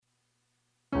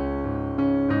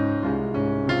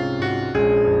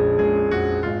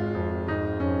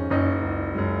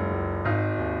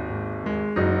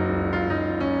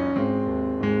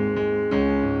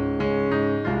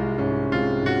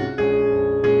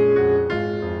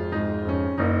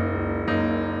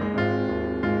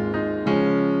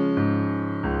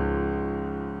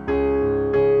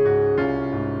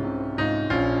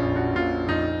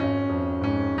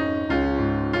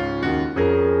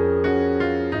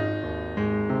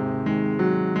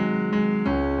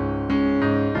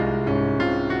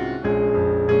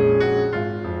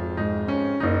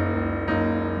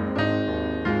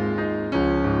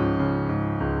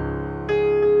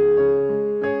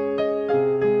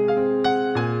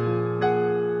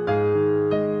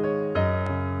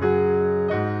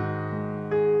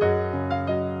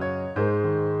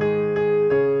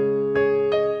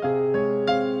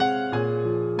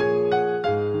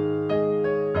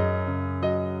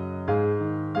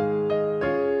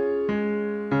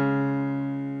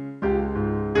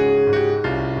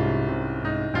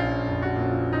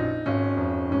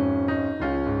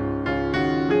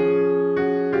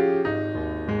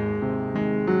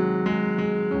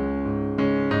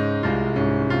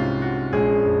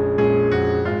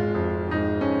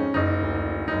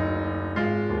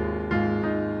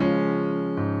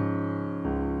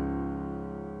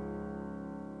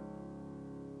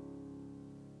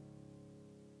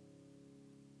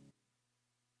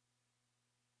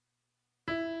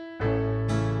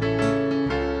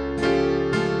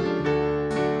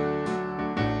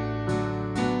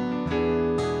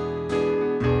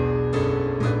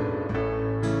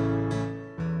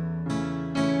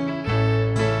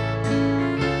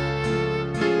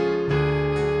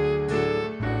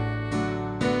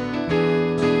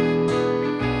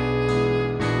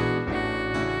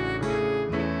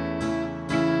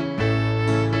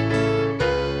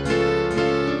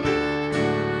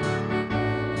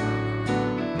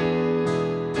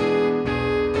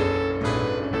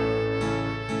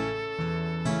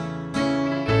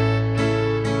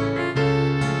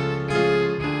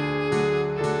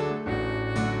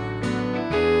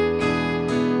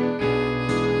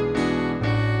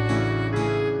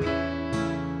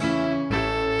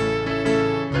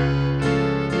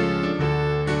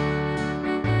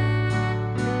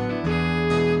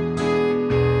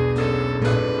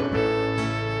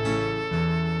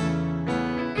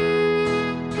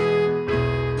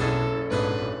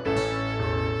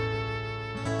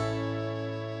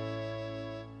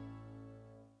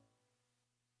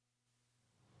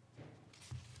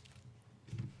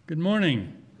Good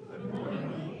morning. Good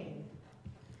morning.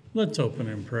 Let's open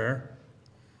in prayer.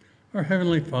 Our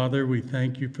Heavenly Father, we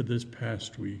thank you for this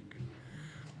past week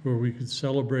where we could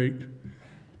celebrate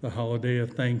the holiday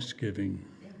of Thanksgiving.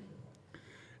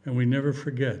 And we never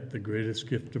forget the greatest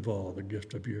gift of all, the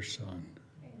gift of your Son,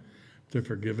 to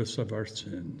forgive us of our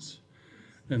sins.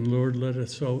 And Lord, let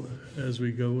us, so as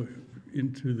we go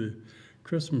into the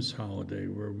Christmas holiday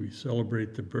where we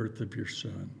celebrate the birth of your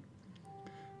Son,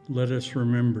 let us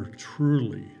remember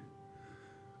truly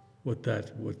what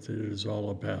it is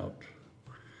all about,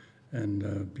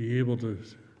 and be able to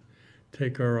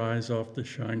take our eyes off the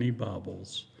shiny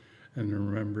baubles and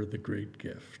remember the great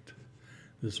gift.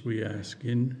 This we ask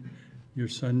in your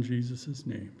Son Jesus'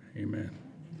 name. Amen.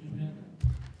 Amen.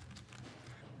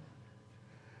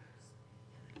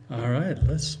 All right,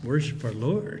 let's worship our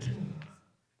Lord.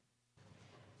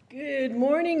 Good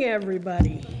morning,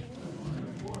 everybody.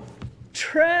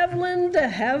 Traveling to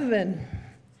heaven.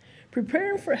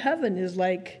 Preparing for heaven is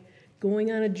like going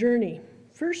on a journey.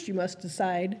 First, you must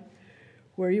decide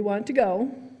where you want to go.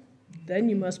 Then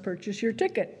you must purchase your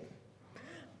ticket.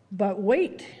 But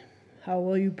wait, how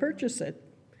will you purchase it?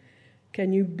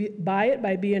 Can you buy it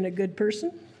by being a good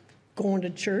person, going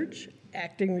to church,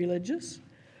 acting religious,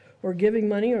 or giving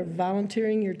money or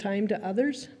volunteering your time to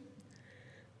others?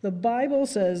 The Bible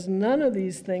says none of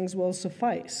these things will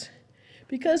suffice,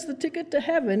 because the ticket to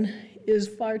heaven is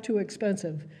far too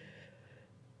expensive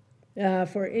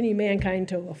for any mankind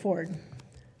to afford.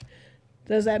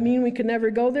 Does that mean we can never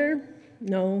go there?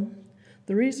 No.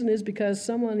 The reason is because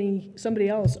somebody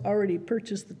else already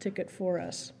purchased the ticket for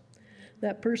us.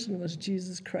 That person was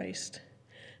Jesus Christ,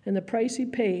 and the price he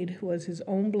paid was his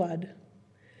own blood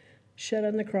shed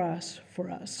on the cross for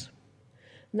us.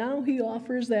 Now he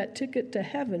offers that ticket to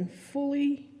heaven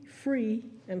fully free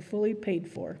and fully paid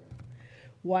for.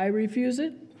 Why refuse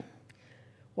it?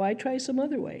 Why try some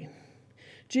other way?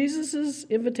 Jesus'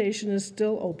 invitation is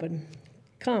still open.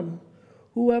 Come,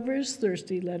 whoever is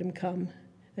thirsty, let him come,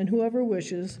 and whoever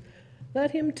wishes,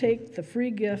 let him take the free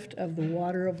gift of the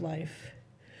water of life.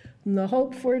 And the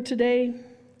hope for today,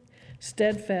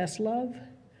 steadfast love,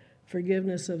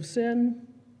 forgiveness of sin,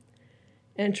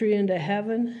 entry into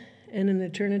heaven, and an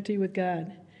eternity with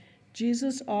God.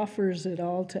 Jesus offers it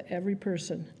all to every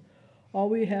person. All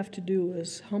we have to do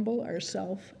is humble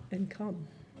ourselves and come.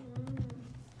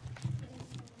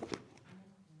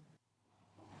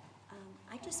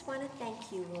 I just want to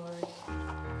thank you, Lord.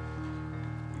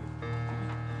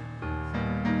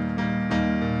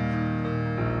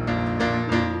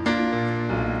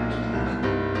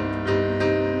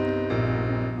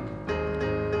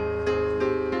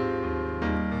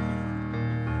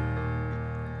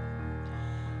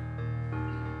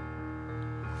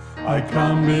 I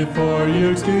come before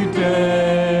you today,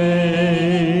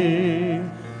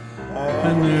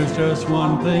 and there's just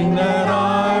one thing that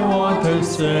I want to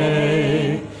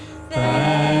say.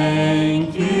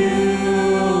 Thank you,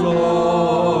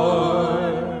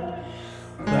 Lord.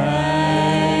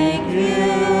 Thank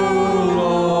you,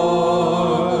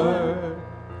 Lord,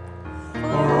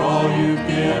 for all you've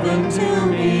given to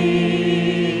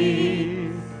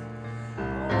me,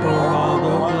 for all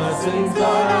the blessings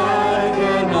that I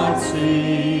cannot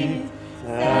see.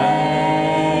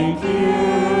 Thank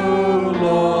you,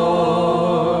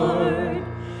 Lord.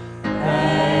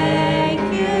 Thank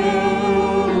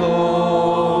you,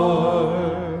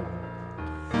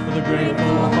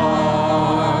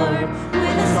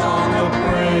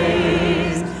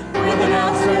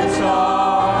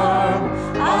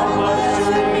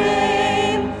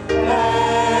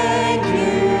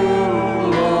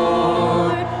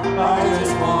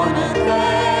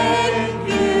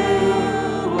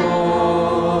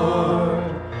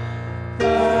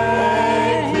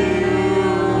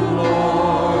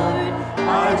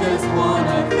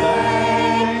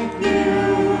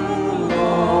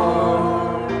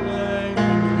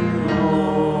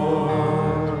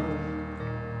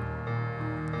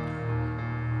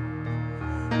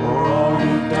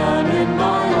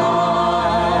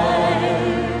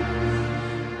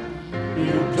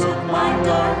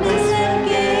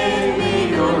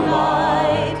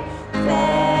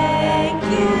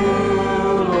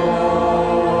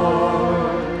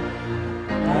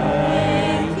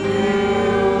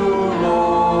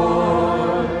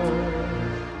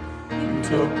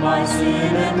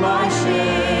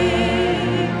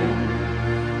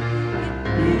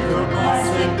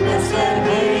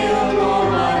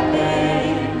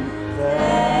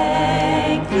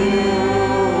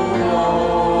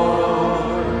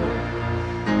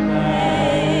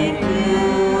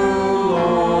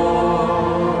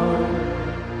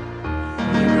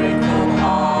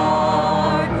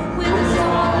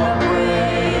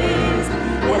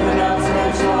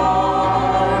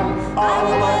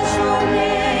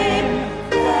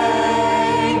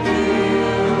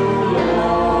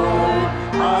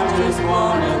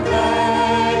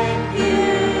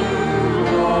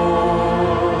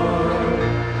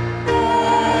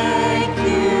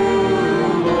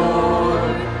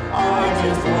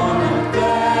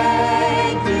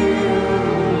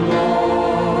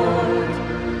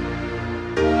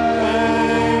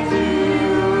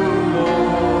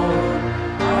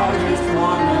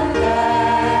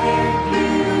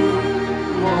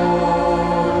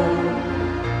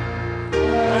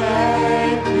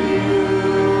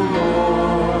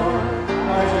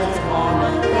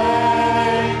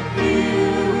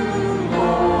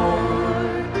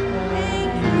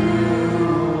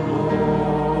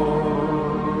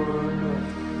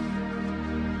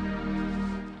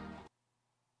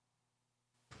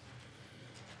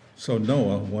 So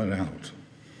Noah went out,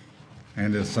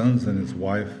 and his sons and his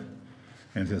wife,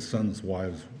 and his sons'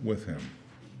 wives with him.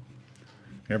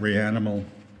 Every animal,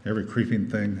 every creeping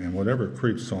thing, and whatever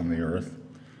creeps on the earth,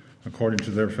 according to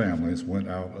their families, went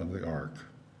out of the ark.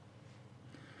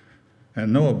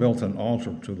 And Noah built an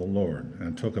altar to the Lord,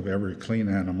 and took of every clean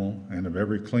animal and of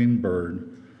every clean bird,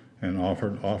 and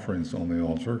offered offerings on the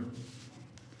altar.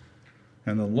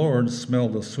 And the Lord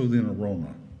smelled a soothing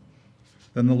aroma.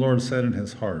 Then the Lord said in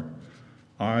his heart,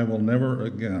 I will never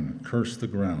again curse the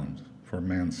ground for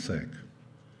man's sake,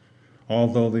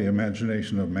 although the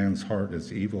imagination of man's heart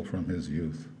is evil from his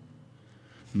youth.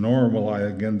 Nor will I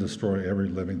again destroy every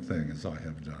living thing as I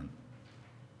have done.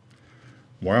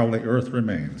 While the earth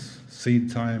remains,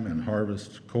 seed time and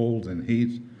harvest, cold and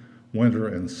heat, winter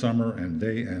and summer, and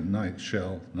day and night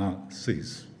shall not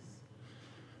cease.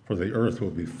 For the earth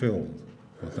will be filled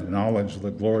with the knowledge of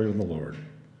the glory of the Lord,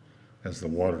 as the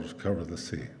waters cover the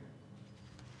sea.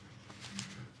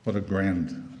 What a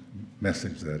grand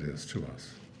message that is to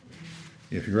us.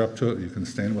 If you're up to it, you can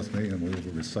stand with me and we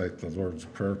will recite the Lord's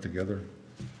Prayer together.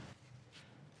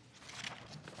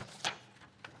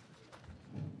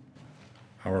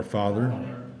 Our Father,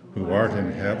 who art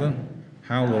in heaven,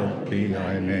 hallowed be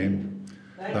thy name.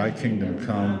 Thy kingdom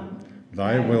come,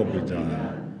 thy will be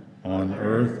done, on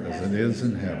earth as it is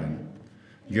in heaven.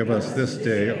 Give us this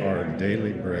day our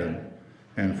daily bread,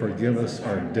 and forgive us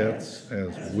our debts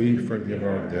as we forgive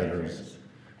our debtors.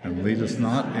 And lead us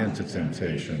not into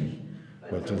temptation,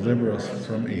 but deliver us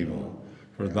from evil.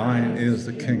 For thine is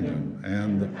the kingdom,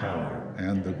 and the power,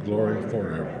 and the glory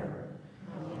forever.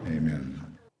 Amen.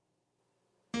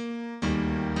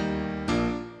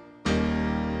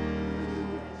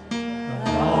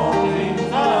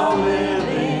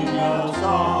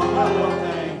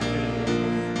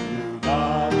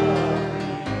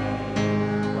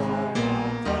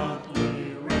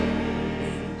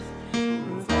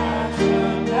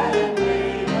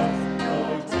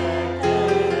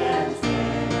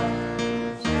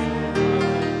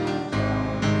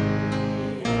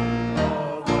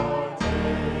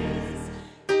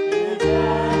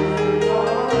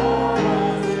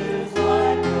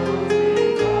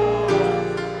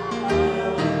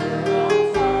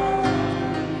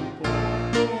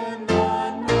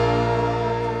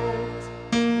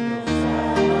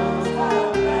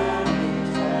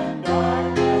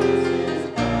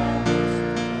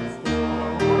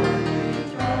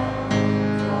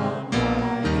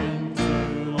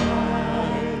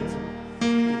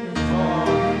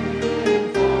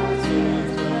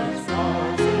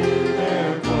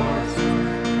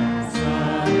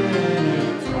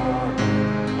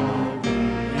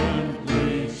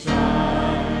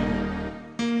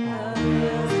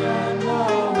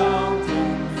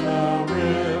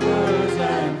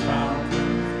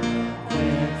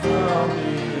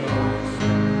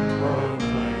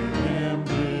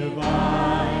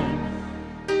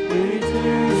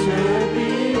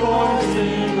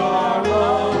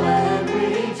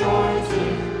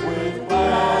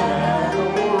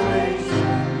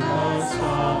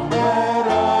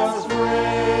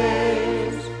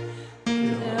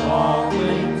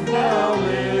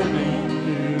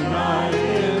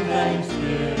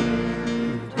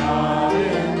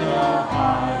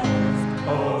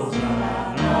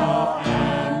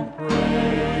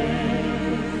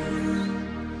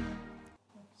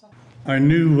 Our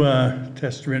New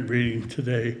Testament reading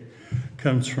today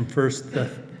comes from 1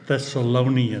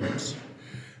 Thessalonians,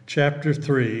 chapter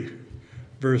 3,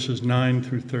 verses 9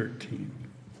 through 13.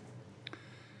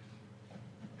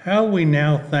 How we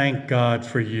now thank God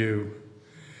for you.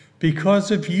 Because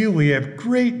of you, we have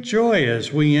great joy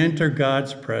as we enter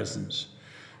God's presence.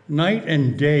 Night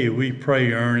and day we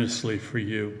pray earnestly for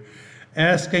you,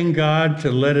 asking God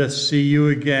to let us see you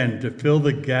again to fill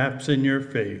the gaps in your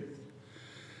faith.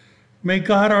 May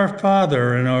God our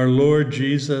Father and our Lord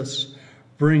Jesus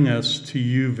bring us to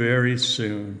you very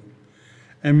soon.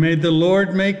 And may the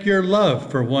Lord make your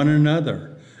love for one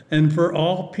another and for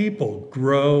all people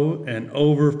grow and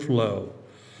overflow,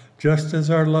 just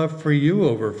as our love for you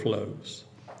overflows.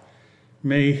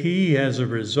 May he, as a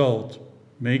result,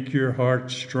 make your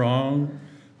heart strong,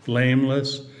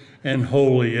 blameless, and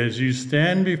holy as you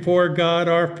stand before God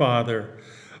our Father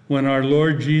when our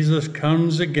Lord Jesus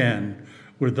comes again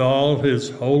with all his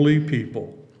holy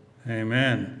people.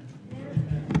 Amen.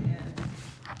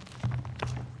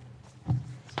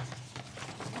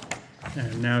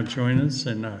 And now join us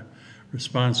in a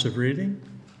responsive reading.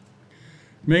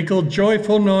 Make a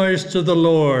joyful noise to the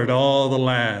Lord, all the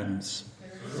lands.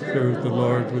 Serve the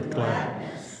Lord with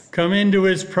gladness. Come into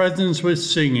his presence with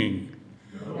singing,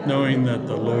 knowing that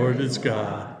the Lord is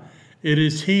God. It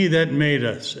is he that made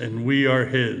us, and we are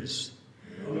his.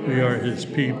 We are his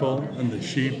people and the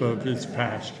sheep of his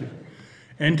pasture.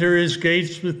 Enter his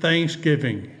gates with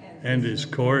thanksgiving and his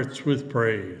courts with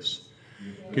praise.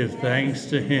 Give thanks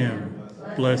to him,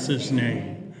 bless his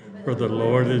name, for the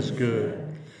Lord is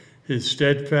good. His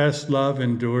steadfast love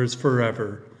endures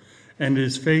forever, and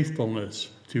his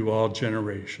faithfulness to all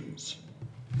generations.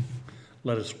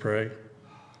 Let us pray.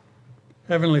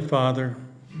 Heavenly Father,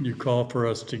 you call for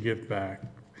us to give back,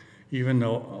 even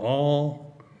though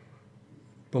all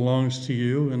belongs to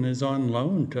you and is on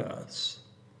loan to us.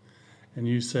 And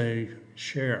you say,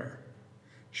 share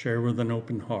with an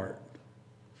open heart.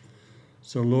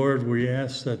 So Lord, we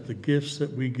ask that the gifts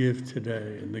that we give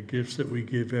today and the gifts that we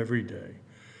give every day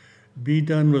be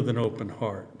done with an open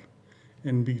heart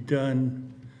and be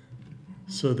done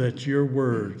so that your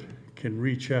word can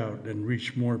reach out and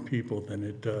reach more people than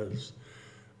it does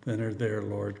than are there,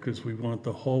 Lord, because we want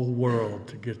the whole world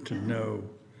to get to know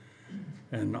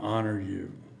and honor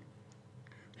you.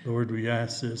 Lord, we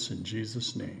ask this in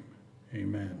Jesus' name.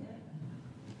 Amen.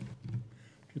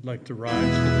 If you'd like to rise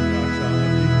for the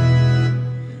doxology.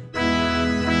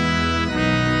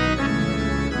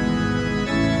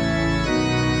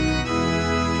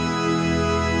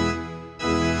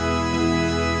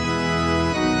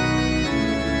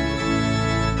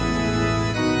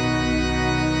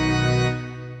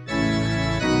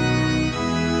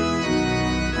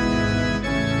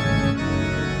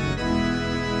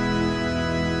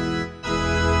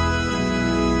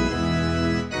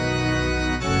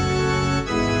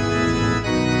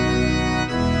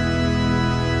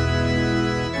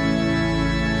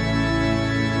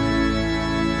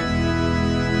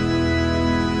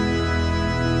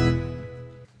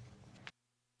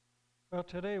 Well,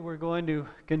 today we're going to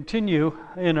continue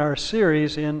in our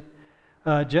series in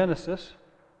Genesis,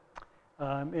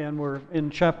 and we're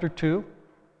in chapter 2,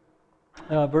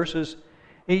 verses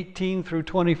 18 through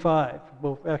 25.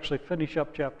 We'll actually finish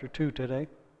up chapter 2 today.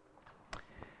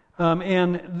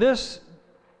 And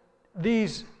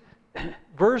these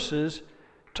verses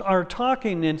are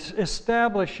talking and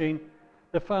establishing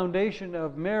the foundation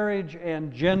of marriage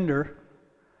and gender.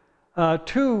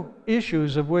 Two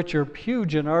issues of which are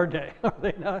huge in our day, are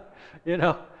they not? You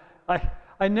know,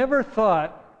 I never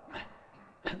thought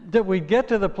that we'd get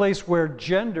to the place where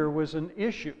gender was an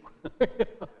issue,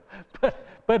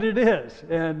 but it is,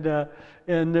 and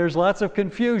there's lots of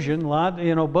confusion,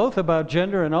 both about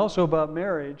gender and also about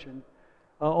marriage, and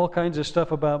all kinds of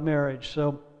stuff about marriage.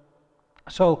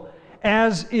 So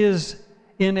as is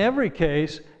in every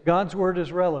case, God's word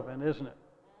is relevant, isn't it?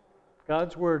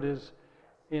 God's word is.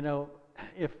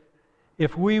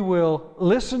 If we will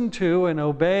listen to and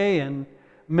obey and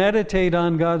meditate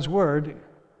on God's word,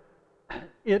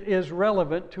 it is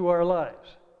relevant to our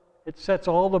lives. It sets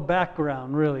all the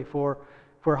background, really, for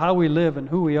how we live and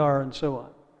who we are and so on.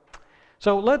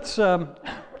 So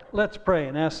let's pray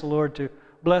and ask the Lord to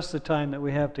bless the time that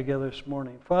we have together this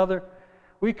morning. Father,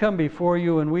 we come before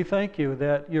you and we thank you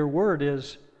that your word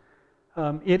is,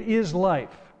 it is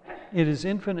life. It is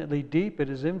infinitely deep. It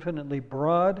is infinitely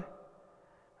broad.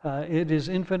 It is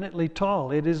infinitely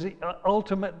tall. It is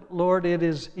ultimate, Lord. It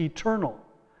is eternal.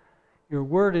 Your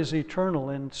word is eternal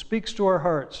and speaks to our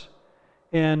hearts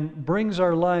and brings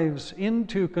our lives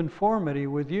into conformity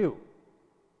with you.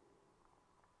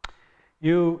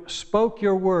 You spoke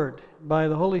your word by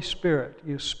the Holy Spirit.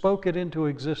 You spoke it into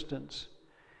existence.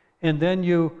 And then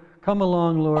you come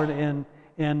along, Lord, and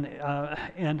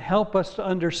help us to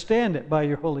understand it by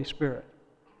your Holy Spirit.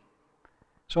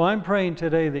 So I'm praying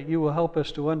today that you will help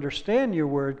us to understand your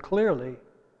word clearly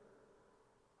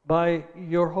by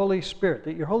your Holy Spirit,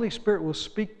 that your Holy Spirit will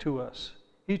speak to us,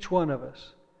 each one of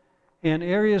us, in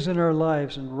areas in our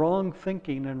lives and wrong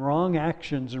thinking and wrong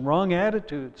actions and wrong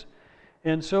attitudes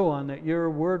and so on, that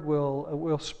your word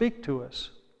will speak to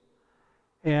us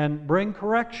and bring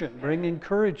correction, bring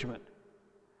encouragement,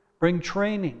 bring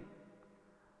training,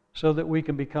 so that we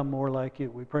can become more like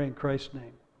you. We pray in Christ's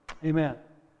name. Amen.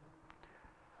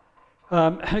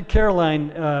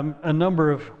 Caroline, I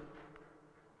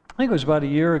think it was about a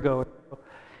year ago,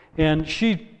 and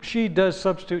she does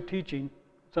substitute teaching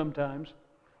sometimes,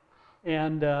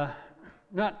 and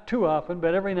not too often,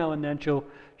 but every now and then she'll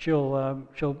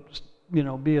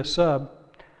be a sub,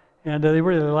 and they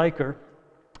really like her.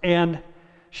 And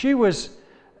she was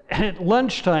at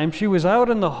lunchtime. She was out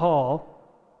in the hall.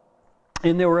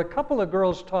 And there were a couple of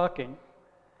girls talking,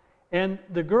 and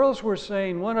the girls were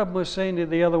saying, one of them was saying to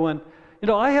the other one,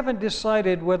 I haven't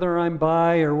decided whether I'm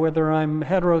bi or whether I'm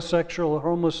heterosexual or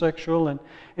homosexual, and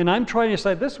I'm trying to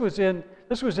decide. This was in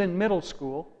middle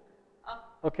school,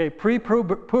 okay,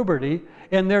 pre-puberty,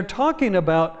 and they're talking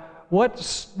about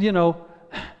what's,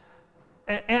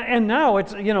 and now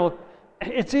it's,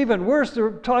 it's even worse.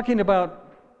 They're talking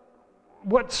about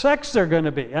what sex they're going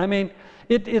to be. I mean,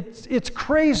 it's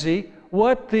crazy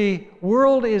what the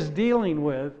world is dealing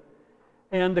with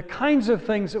and the kinds of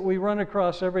things that we run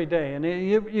across every day. And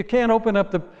you can't open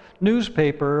up the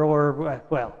newspaper or,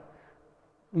 well,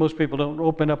 most people don't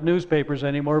open up newspapers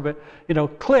anymore, but,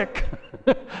 click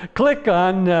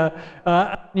on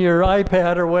your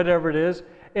iPad or whatever it is,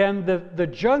 and the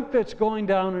junk that's going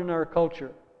down in our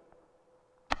culture.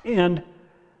 And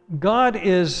God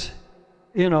is,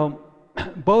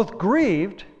 both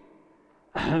grieved,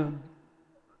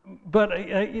 but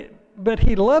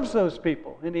He loves those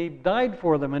people, and He died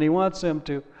for them, and He wants them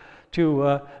to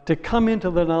come into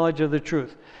the knowledge of the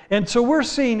truth. And so we're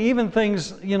seeing even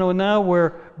things, now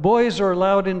where boys are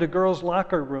allowed into girls'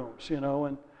 locker rooms,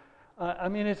 and I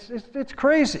mean, it's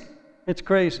crazy. It's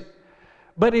crazy.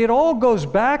 But it all goes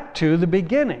back to the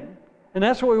beginning, and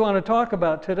that's what we want to talk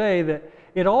about today, that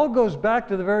it all goes back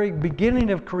to the very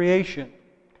beginning of creation.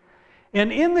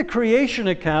 And in the creation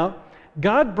account,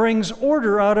 God brings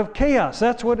order out of chaos.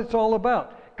 That's what it's all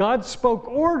about. God spoke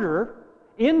order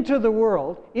into the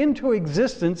world, into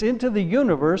existence, into the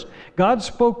universe. God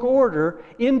spoke order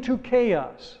into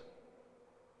chaos.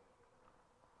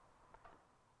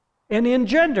 And in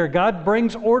gender, God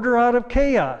brings order out of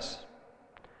chaos.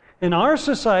 And our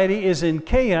society is in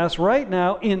chaos right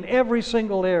now in every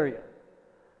single area.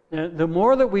 The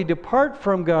more that we depart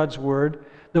from God's Word,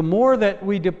 the more that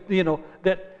we,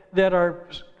 that our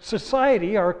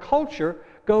society, our culture,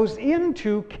 goes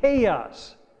into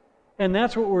chaos. And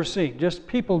that's what we're seeing. Just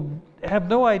people have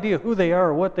no idea who they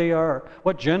are,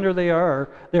 what gender they are.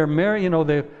 They're married,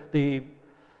 the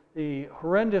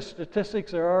horrendous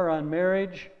statistics there are on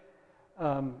marriage,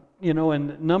 and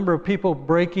the number of people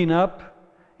breaking up,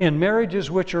 and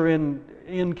marriages which are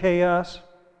in chaos.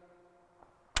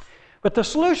 But the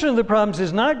solution to the problems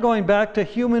is not going back to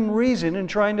human reason and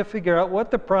trying to figure out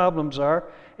what the problems are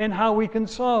and how we can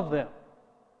solve them.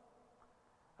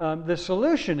 The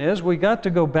solution is we got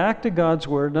to go back to God's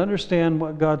Word and understand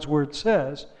what God's Word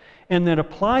says, and then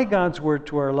apply God's Word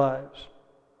to our lives.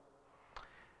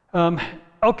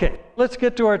 Okay, let's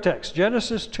get to our text.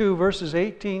 Genesis 2, verses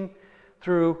 18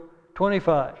 through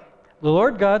 25. The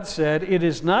Lord God said, "It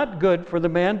is not good for the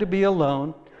man to be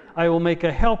alone. I will make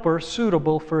a helper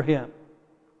suitable for him."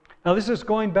 Now this is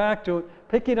going back to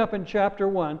picking up in chapter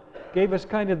 1, gave us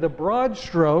kind of the broad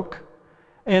stroke,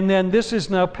 and then this is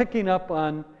now picking up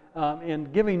on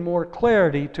and giving more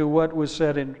clarity to what was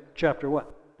said in chapter 1.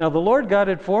 Now the Lord God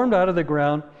had formed out of the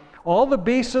ground all the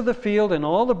beasts of the field and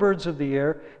all the birds of the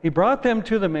air. He brought them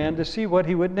to the man to see what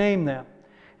he would name them.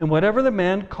 And whatever the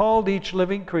man called each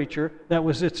living creature, that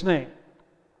was its name.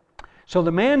 So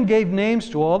the man gave names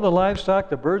to all the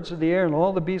livestock, the birds of the air, and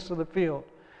all the beasts of the field.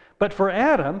 But for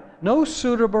Adam, no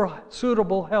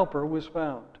suitable helper was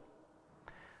found.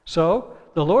 So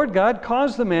the Lord God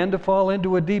caused the man to fall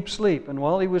into a deep sleep, and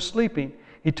while he was sleeping,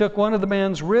 he took one of the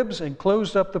man's ribs and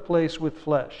closed up the place with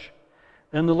flesh.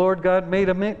 Then the Lord God made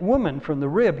a woman from the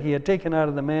rib he had taken out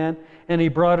of the man, and he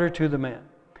brought her to the man.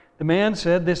 The man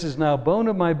said, "This is now bone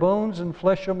of my bones and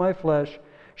flesh of my flesh.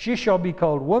 She shall be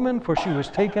called woman, for she was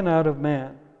taken out of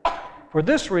man. For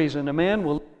this reason, a man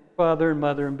will leave his father and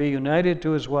mother and be united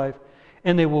to his wife,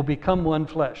 and they will become one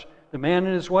flesh. The man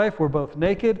and his wife were both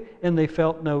naked, and they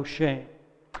felt no shame."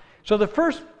 So the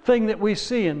first thing that we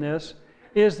see in this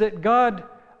is that God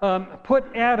put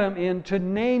Adam in to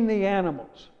name the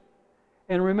animals.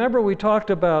 And remember, we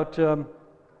talked about a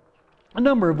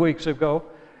number of weeks ago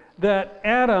that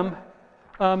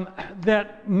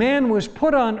that man was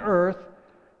put on earth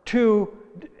to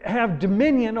have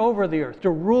dominion over the earth,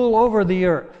 to rule over the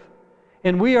earth.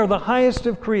 And we are the highest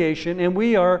of creation, and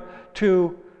we are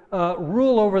to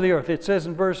rule over the earth. It says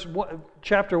in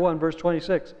chapter 1, verse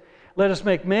 26, "Let us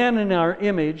make man in our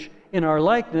image, in our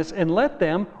likeness, and let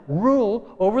them rule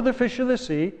over the fish of the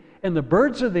sea, and the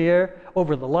birds of the air,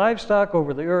 over the livestock,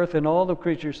 over the earth, and all the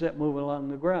creatures that move along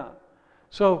the ground."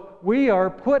 So we are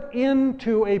put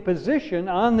into a position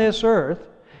on this earth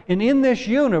and in this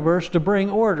universe to bring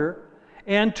order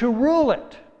and to rule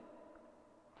it.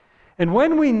 And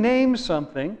when we name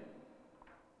something,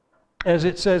 as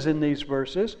it says in these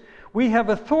verses, we have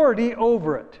authority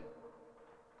over it.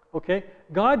 Okay?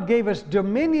 God gave us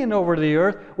dominion over the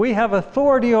earth. We have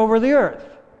authority over the earth.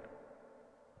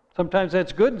 Sometimes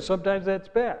that's good and sometimes that's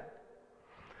bad.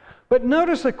 But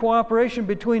notice the cooperation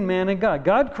between man and God.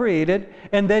 God created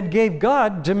and then gave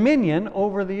God dominion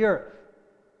over the earth.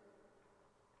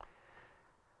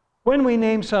 when we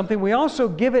name something, we also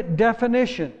give it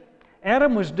definition.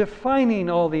 Adam was defining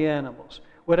all the animals.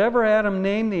 Whatever Adam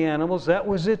named the animals, that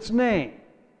was its name.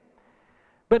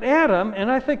 But Adam,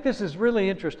 and I think this is really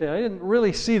interesting, I didn't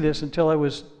really see this until I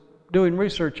was doing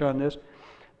research on this,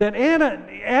 that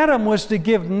Adam was to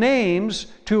give names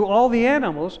to all the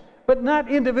animals, but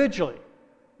not individually.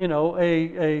 You know,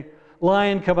 a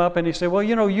lion come up and he said, well,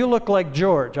 you know, you look like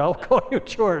George. I'll call you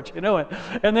George, you know.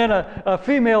 And then a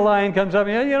female lion comes up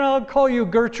and, you know, I'll call you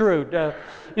Gertrude.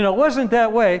 You know, it wasn't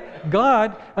that way.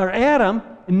 Adam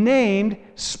named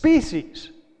species.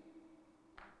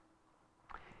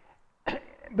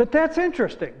 But that's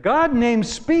interesting. God named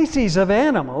species of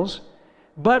animals,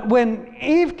 but when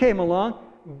Eve came along,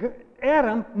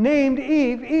 Adam named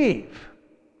Eve.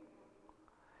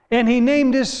 And he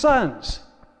named his sons.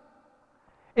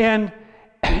 And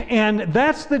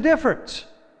that's the difference.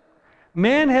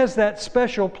 Man has that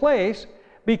special place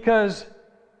because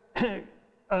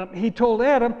he told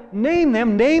Adam, name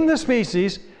the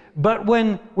species, but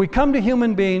when we come to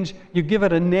human beings, you give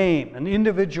it a name, an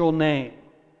individual name.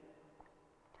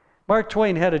 Mark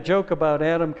Twain had a joke about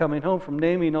Adam coming home from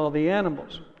naming all the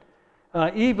animals.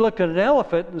 Eve looked at an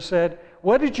elephant and said,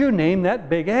 what did you name that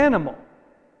big animal?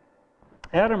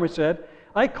 Adam said,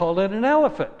 I called it an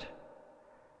elephant.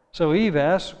 So Eve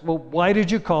asked, well, why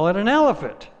did you call it an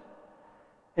elephant?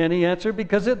 And he answered,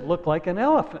 because it looked like an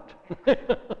elephant.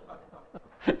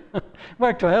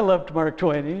 Mark Twain, I loved Mark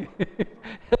Twain.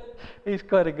 He's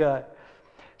quite a guy.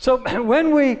 So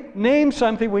when we name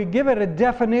something, we give it a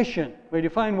definition. We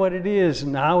define what it is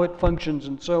and how it functions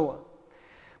and so on.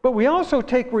 But we also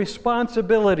take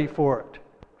responsibility for it.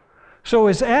 So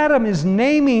as Adam is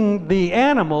naming the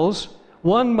animals,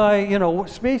 one by,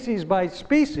 species by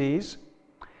species,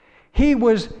 he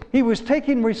was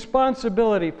taking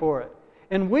responsibility for it.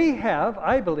 And we have,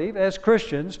 I believe, as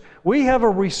Christians, we have a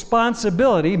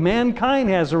responsibility, mankind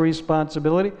has a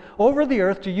responsibility over the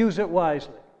earth to use it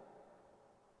wisely.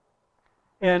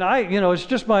 And it's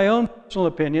just my own personal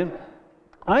opinion.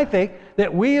 I think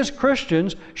that we as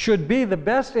Christians should be the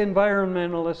best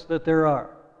environmentalists that there are.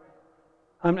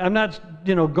 I'm not,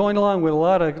 going along with a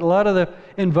lot of the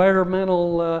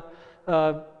environmental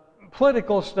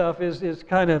political stuff is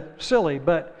kind of silly,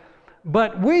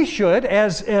 but we should,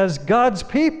 as God's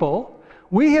people,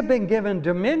 we have been given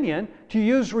dominion to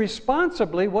use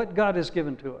responsibly what God has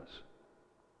given to us.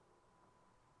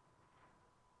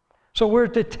 So we're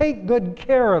to take good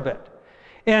care of it.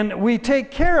 And we take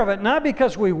care of it not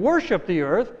because we worship the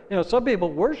earth, some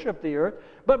people worship the earth,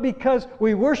 but because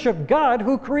we worship God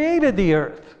who created the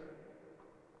earth.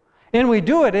 And we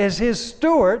do it as His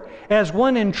steward, as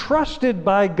one entrusted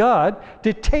by God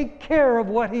to take care of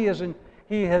what He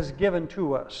has given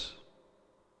to us.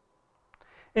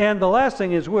 And the last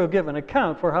thing is we'll give an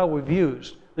account for how we've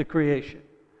used the creation.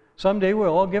 Someday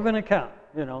we'll all give an account,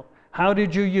 How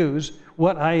did you use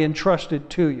what I entrusted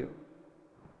to you?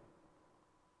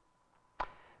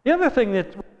 The other thing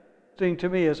that's interesting to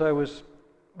me as I was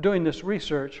doing this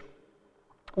research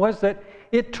was that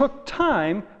it took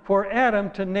time for Adam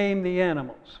to name the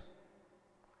animals.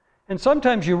 And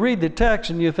sometimes you read the text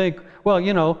and you think, well,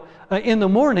 in the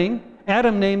morning,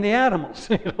 Adam named the animals,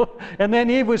 and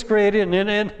then Eve was created,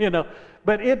 and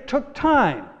but it took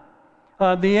time.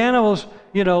 The animals,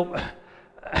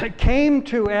 came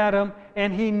to Adam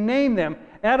and he named them.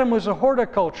 Adam was a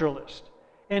horticulturalist,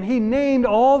 and he named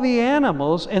all the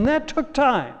animals, and that took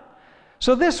time.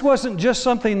 So this wasn't just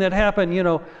something that happened,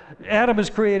 Adam is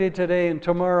created today and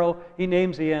tomorrow he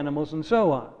names the animals and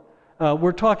so on.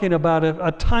 We're talking about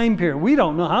a time period. We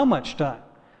don't know how much time.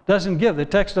 The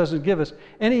text doesn't give us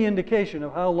any indication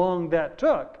of how long that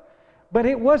took. But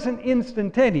it wasn't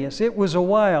instantaneous. It was a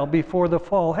while before the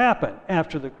fall happened,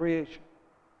 after the creation.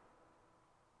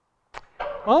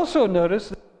 Also notice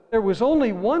that there was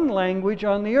only one language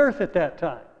on the earth at that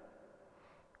time.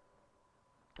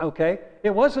 Okay?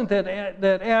 It wasn't that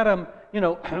Adam,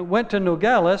 went to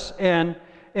Nogales and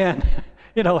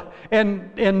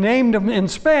named them in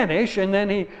Spanish, and then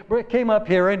he came up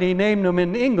here and he named them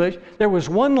in English. There was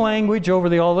one language over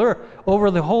the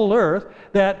whole earth.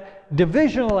 That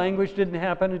division of language didn't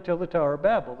happen until the Tower of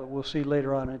Babel, that we'll see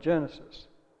later on in Genesis.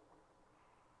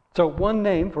 So one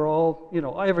name for all,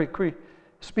 every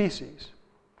species.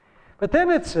 But then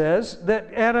it says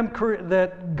that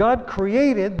that God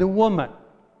created the woman.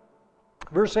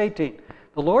 Verse 18.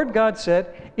 The Lord God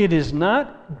said, "It is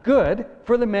not good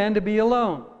for the man to be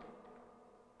alone."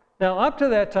 Now, up to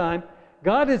that time,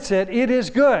 God had said, "It is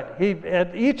good."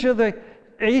 At each of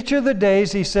the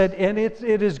days, He said, "And it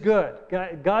is good."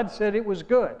 God said it was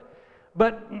good.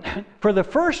 But for the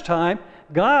first time,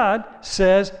 God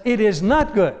says, "It is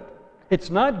not good It's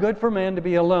not good for man to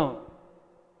be alone.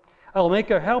 I'll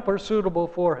make a helper suitable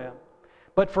for him.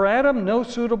 But for Adam, no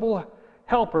suitable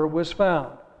helper was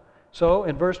found. So,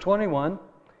 in verse 21,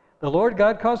 the Lord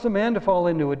God caused the man to fall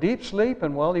into a deep sleep,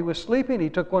 and while he was sleeping, he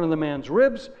took one of the man's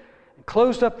ribs and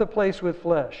closed up the place with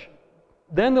flesh.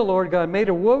 Then the Lord God made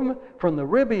a woman from the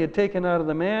rib he had taken out of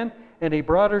the man, and he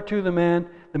brought her to the man.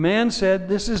 The man said,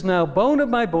 "This is now bone of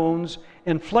my bones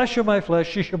and flesh of my flesh.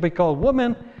 She shall be called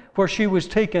woman, for she was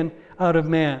taken out of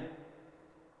man."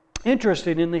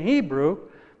 Interesting, in the Hebrew,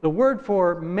 the word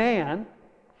for man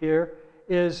here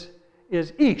is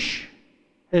ish,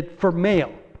 for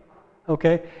male.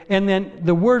 Okay? And then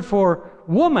the word for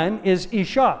woman is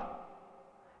isha.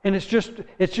 And it's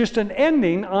just an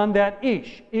ending on that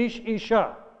ish,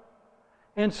 isha.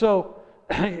 And so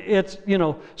it's,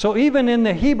 so even in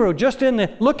the Hebrew,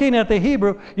 looking at the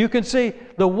Hebrew, you can see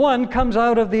the one comes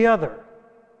out of the other.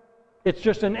 It's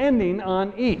just an ending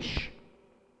on ish.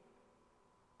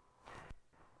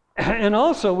 And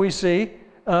also we see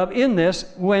in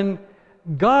this, when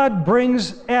God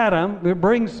brings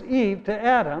Eve to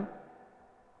Adam,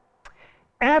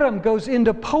 Adam goes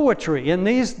into poetry, and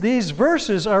these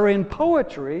verses are in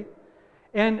poetry,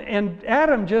 and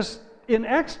Adam just in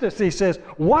ecstasy says,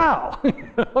 "Wow,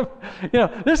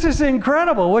 this is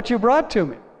incredible what you brought to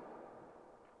me."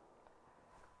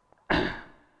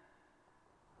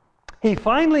 He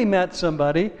finally met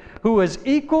somebody who was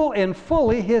equal and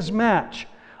fully his match.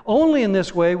 Only in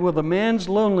this way will the man's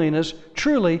loneliness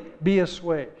truly be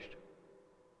assuaged.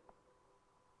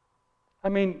 I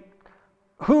mean,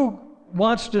 who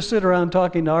wants to sit around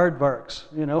talking to aardvarks?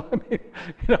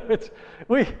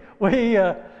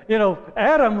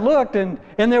 Adam looked and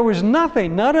there was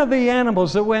nothing, none of the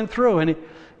animals that went through, and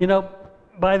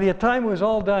by the time it was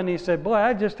all done, he said, "Boy,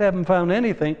 I just haven't found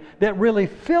anything that really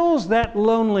fills that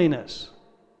loneliness."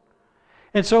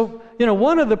 And so,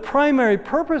 one of the primary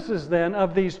purposes then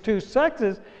of these two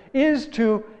sexes is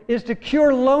to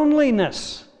cure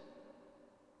loneliness.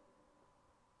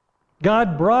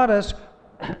 God brought us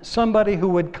somebody who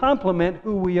would complement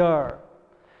who we are.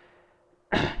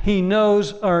 He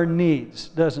knows our needs,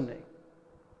 doesn't he?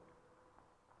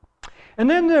 And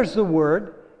then there's the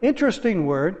word, interesting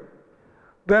word,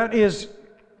 that is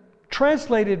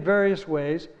translated various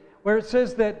ways, where it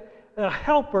says that a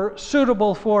helper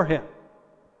suitable for him.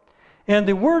 And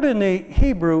the word in the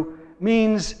Hebrew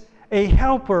means a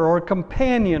helper or a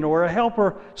companion or a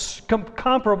helper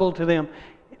comparable to them.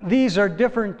 These are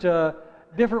different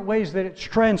ways that it's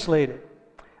translated.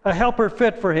 A helper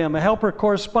fit for him, a helper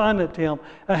correspondent to him,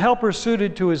 a helper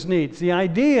suited to his needs. The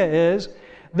idea is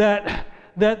that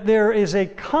there is a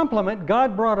complement.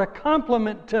 God brought a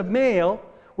complement to male,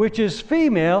 which is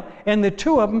female, and the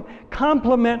two of them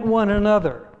complement one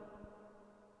another.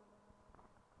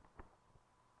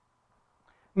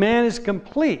 Man is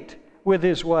complete with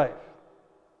his wife.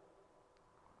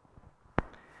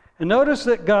 And notice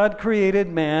that God created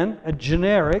man, a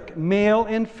generic, male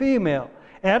and female.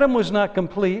 Adam was not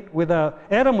complete without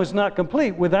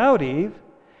Eve,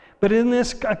 but in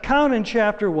this account in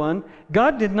chapter 1,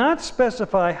 God did not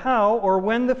specify how or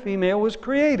when the female was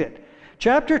created.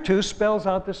 Chapter 2 spells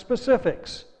out the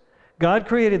specifics. God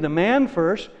created the man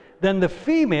first, then the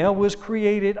female was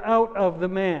created out of the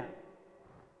man.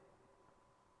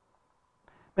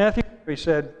 Matthew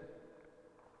said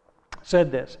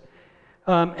this.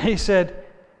 He said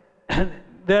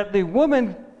that the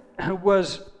woman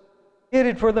was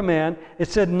created for the man. It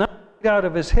said, not out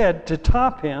of his head to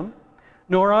top him,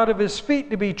 nor out of his feet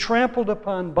to be trampled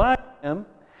upon by him,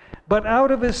 but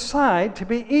out of his side to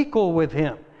be equal with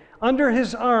him, under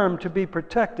his arm to be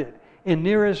protected, and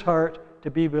near his heart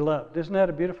to be beloved. Isn't that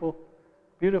a beautiful?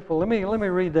 Let me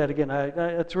read that again.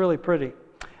 It's really pretty.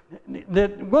 The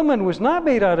woman was not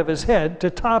made out of his head to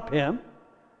top him.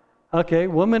 Okay,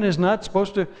 woman is not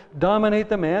supposed to dominate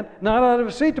the man, not out of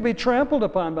his seat to be trampled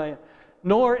upon by him.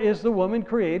 Nor is the woman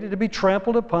created to be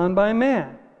trampled upon by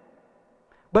man,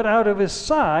 but out of his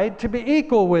side to be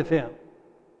equal with him,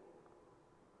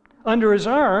 under his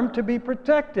arm to be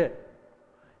protected.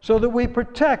 So that we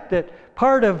protect, that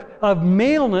part of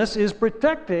maleness is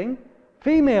protecting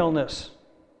femaleness.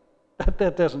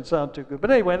 That doesn't sound too good. But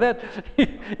anyway,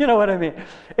 you know what I mean.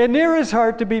 And near his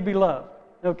heart to be beloved.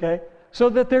 Okay? So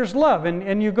that there's love.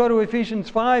 And you go to Ephesians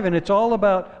 5 and it's all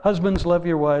about husbands, love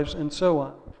your wives, and so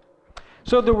on.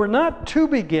 So there were not two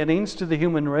beginnings to the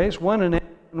human race, one in Adam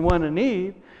and one in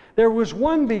Eve. There was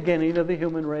one beginning of the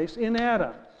human race in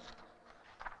Adam.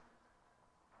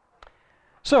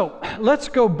 So let's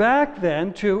go back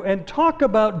then and talk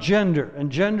about gender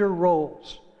and gender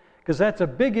roles. Because that's a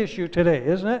big issue today,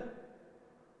 isn't it?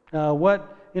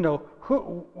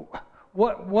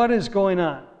 what is going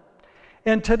on.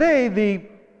 And today,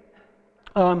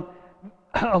 a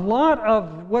lot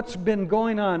of what's been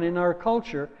going on in our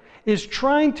culture is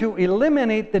trying to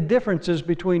eliminate the differences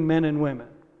between men and women.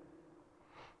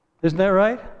 Isn't that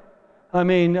right? I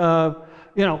mean,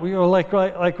 like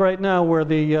right now, where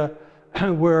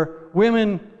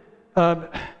women,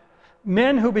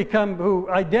 men who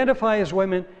identify as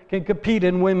women can compete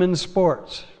in women's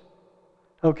sports.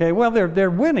 Okay, well, they're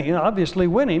winning, obviously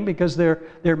winning, because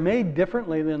they're made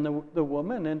differently than the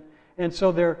woman, and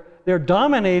so they're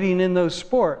dominating in those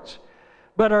sports.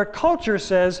 But our culture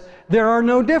says there are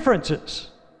no differences.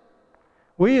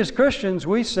 We as Christians,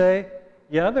 we say,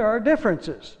 yeah, there are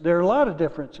differences. There are a lot of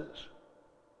differences.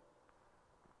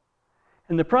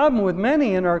 And the problem with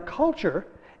many in our culture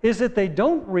is that they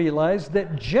don't realize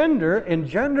that gender and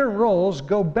gender roles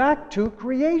go back to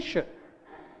creation.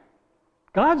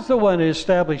 God's the one who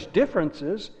established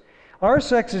differences. Our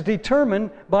sex is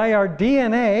determined by our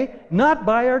DNA, not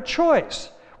by our choice.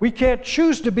 We can't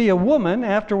choose to be a woman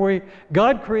after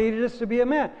God created us to be a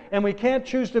man. And we can't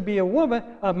choose to be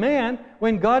a man,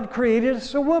 when God created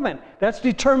us a woman. That's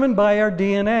determined by our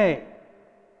DNA.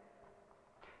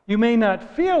 You may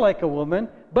not feel like a woman,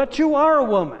 but you are a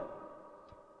woman,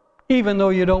 even though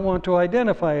you don't want to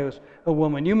identify as a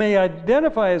woman. You may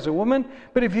identify as a woman,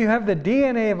 but if you have the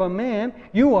DNA of a man,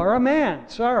 you are a man.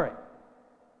 Sorry.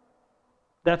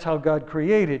 That's how God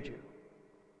created you.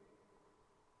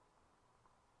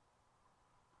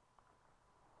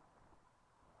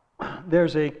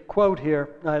 There's a quote here,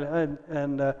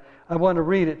 and I want to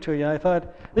read it to you. I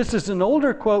thought, this is an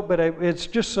older quote, but it's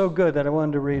just so good that I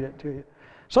wanted to read it to you.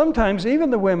 Sometimes even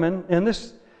the women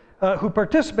who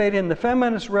participate in the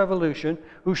feminist revolution,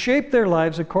 who shape their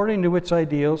lives according to its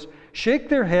ideals, shake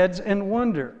their heads and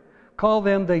wonder. Call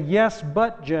them the yes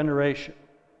but generation.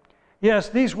 Yes,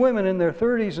 these women in their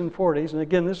 30s and 40s, and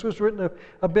again, this was written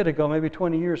a bit ago, maybe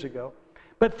 20 years ago,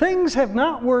 but things have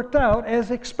not worked out as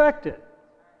expected.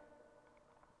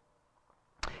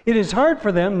 It is hard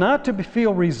for them not to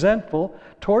feel resentful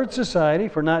toward society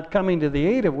for not coming to the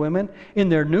aid of women in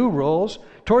their new roles,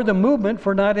 toward the movement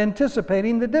for not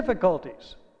anticipating the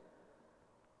difficulties.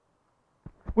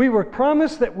 We were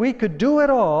promised that we could do it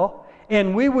all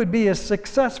and we would be as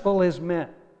successful as men.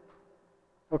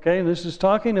 Okay, and this is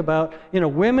talking about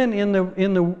women in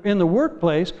the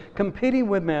workplace competing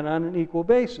with men on an equal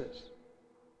basis.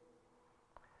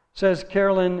 Says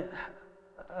Carolyn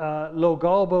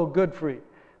Logalbo Goodfried,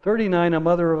 39, a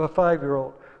mother of a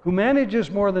 5-year-old, who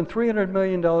manages more than $300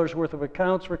 million worth of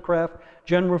accounts for Kraft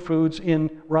General Foods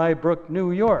in Rye Brook,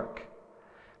 New York.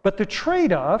 But the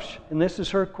trade-offs, and this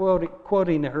is her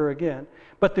quoting her again,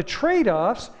 but the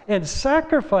trade-offs and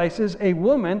sacrifices a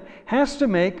woman has to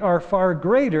make are far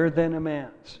greater than a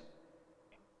man's.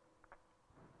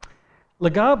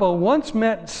 Legabo once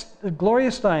met Gloria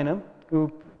Steinem,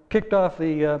 who kicked off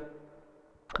the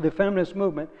feminist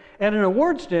movement, at an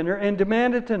awards dinner and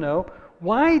demanded to know,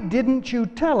 why didn't you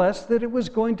tell us that it was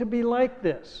going to be like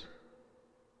this?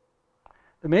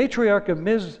 The matriarch of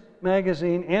Ms.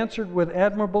 Magazine answered with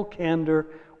admirable candor,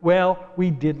 well, we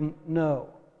didn't know.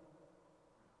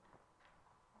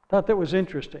 Thought that was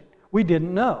interesting. We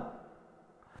didn't know.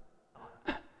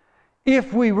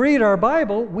 If we read our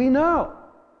Bible, we know.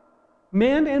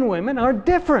 Men and women are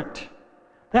different.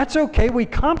 That's okay, we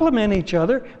complement each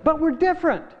other, but we're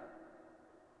different.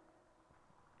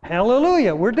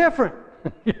 Hallelujah, we're different.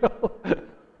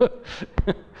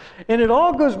 And it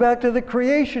all goes back to the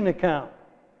creation account.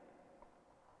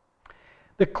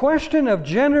 The question of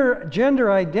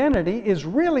gender identity is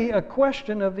really a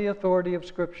question of the authority of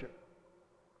Scripture.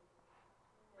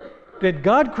 Did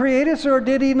God create us or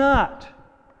did He not?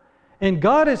 And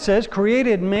God, it says,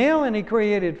 created male and He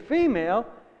created female,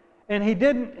 and He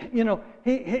didn't,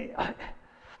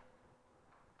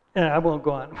 I won't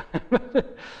go on.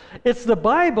 It's the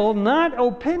Bible, not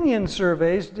opinion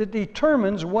surveys, that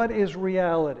determines what is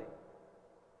reality.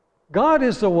 God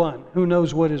is the one who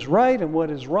knows what is right and what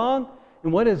is wrong,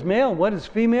 and what is male and what is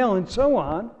female, and so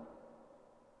on.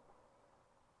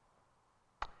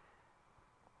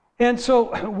 And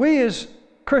so we as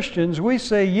Christians, we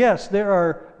say, yes, there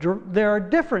are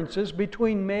differences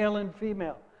between male and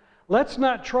female. Let's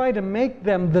not try to make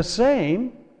them the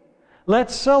same.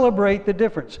 Let's celebrate the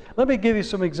difference. Let me give you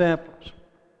some examples.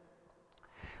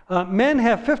 Men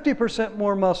have 50%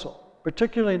 more muscle,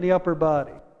 particularly in the upper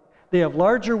body. They have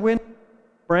larger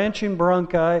branching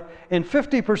bronchi and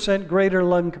 50% greater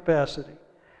lung capacity.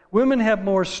 Women have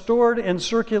more stored and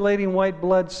circulating white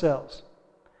blood cells.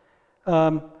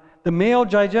 The male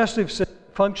digestive system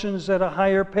functions at a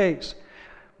higher pace.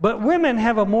 But women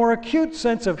have a more acute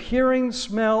sense of hearing,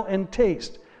 smell, and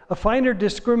taste, a finer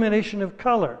discrimination of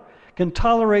color, can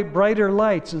tolerate brighter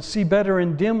lights and see better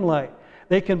in dim light.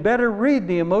 They can better read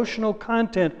the emotional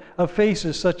content of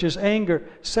faces such as anger,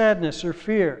 sadness, or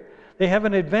fear. They have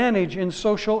an advantage in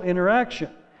social interaction.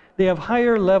 They have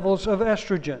higher levels of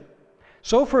estrogen.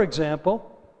 So, for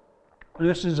example,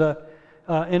 this is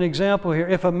an example here.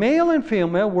 If a male and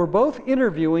female were both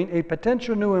interviewing a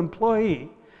potential new employee,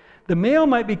 the male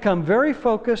might become very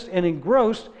focused and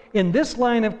engrossed in this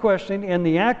line of questioning and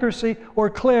the accuracy or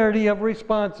clarity of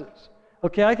responses.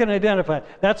 Okay, I can identify.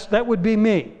 That would be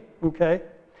me. Okay?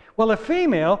 Well, a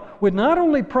female would not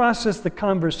only process the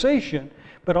conversation,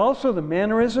 but also the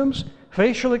mannerisms,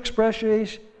 facial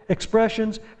expressions,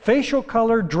 facial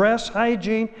color, dress,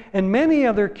 hygiene, and many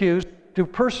other cues to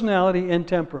personality and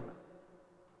temperament.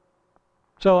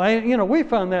 So, we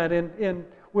found that in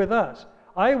with us.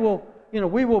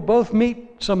 We will both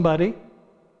meet somebody,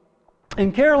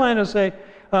 and Caroline will say,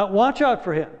 watch out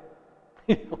for him.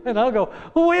 And I'll go,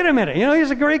 oh, wait a minute,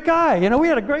 he's a great guy. We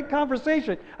had a great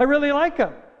conversation. I really like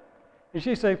him. And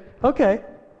she'd say, okay,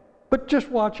 but just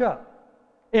watch out.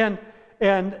 And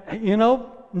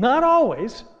not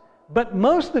always, but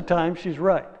most of the time she's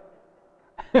right.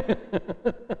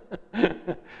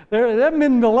 There have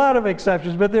been a lot of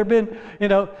exceptions, but there have been,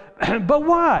 but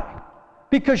why?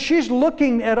 Because she's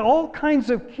looking at all kinds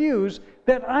of cues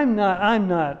that I'm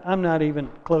not even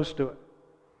close to it.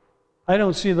 I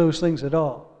don't see those things at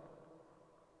all.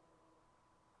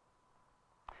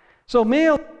 So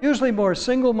male, usually more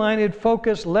single-minded,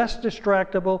 focused, less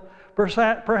distractible,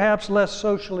 perhaps less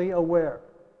socially aware.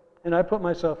 And I put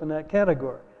myself in that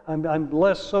category. I'm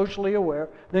less socially aware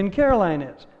than Caroline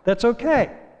is. That's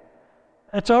okay.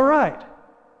 That's all right.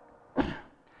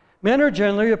 Men are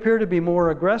generally appear to be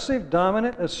more aggressive,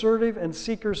 dominant, assertive, and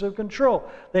seekers of control.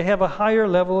 They have a higher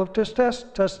level of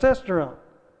testosterone.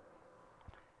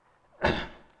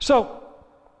 So,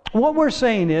 what we're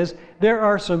saying is there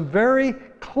are some very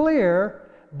clear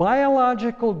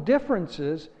biological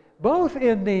differences, both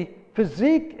in the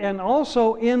physique and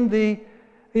also in the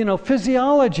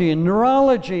physiology and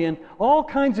neurology and all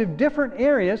kinds of different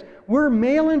areas. We're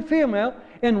male and female,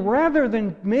 and rather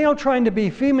than male trying to be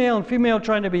female and female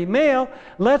trying to be male,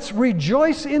 let's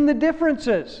rejoice in the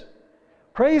differences.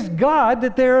 Praise God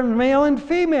that they're male and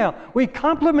female. We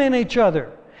complement each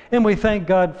other, and we thank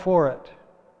God for it.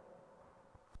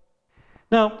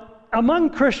 Now,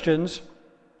 among Christians,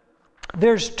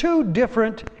 there's two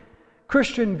different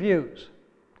Christian views.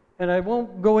 And I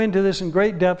won't go into this in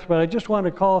great depth, but I just want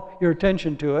to call your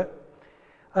attention to it.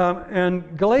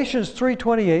 And Galatians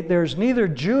 3:28, there's neither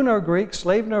Jew nor Greek,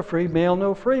 slave nor free, male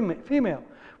nor female,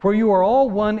 for you are all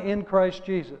one in Christ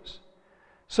Jesus.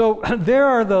 So there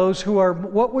are those who are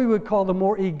what we would call the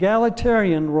more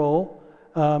egalitarian role,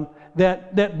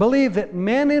 that believe that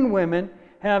men and women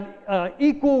have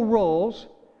equal roles,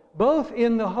 both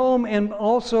in the home and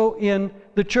also in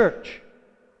the church.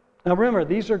 Now remember,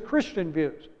 these are Christian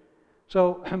views.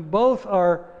 So both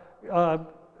are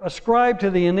ascribed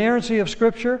to the inerrancy of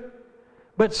Scripture,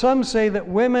 but some say that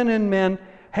women and men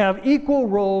have equal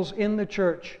roles in the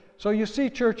church. So you see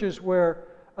churches where,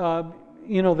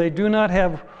 they do not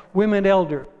have women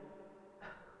elders,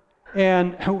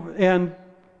 and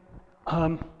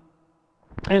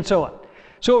so on.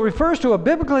 So it refers to a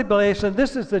biblically based, and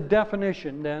this is the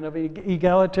definition then of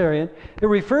egalitarian, it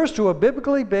refers to a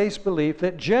biblically based belief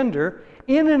that gender,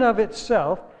 in and of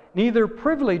itself, neither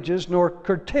privileges nor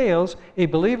curtails a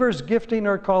believer's gifting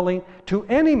or calling to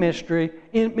any ministry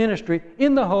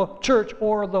in the whole church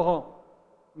or the home.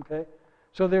 Okay?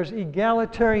 So there's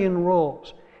egalitarian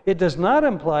roles. It does not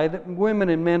imply that women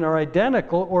and men are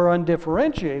identical or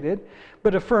undifferentiated,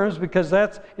 but affirms, because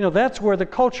that's where the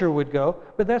culture would go,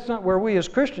 but that's not where we as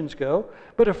Christians go,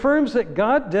 but affirms that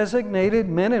God designated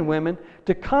men and women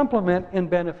to complement and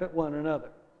benefit one another.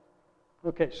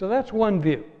 Okay, so that's one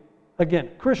view. Again,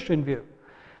 Christian view.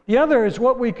 The other is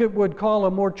what we would call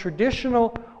a more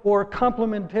traditional or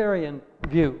complementarian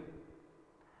view.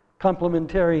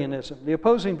 Complementarianism. The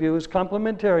opposing view is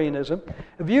complementarianism,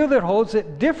 a view that holds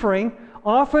that differing,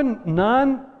 often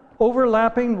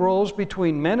non-overlapping roles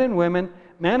between men and women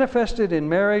manifested in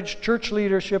marriage, church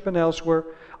leadership, and elsewhere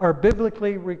are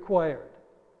biblically required.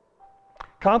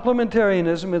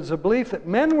 Complementarianism is a belief that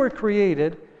men were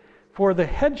created for the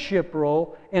headship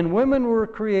role and women were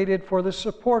created for the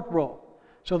support role.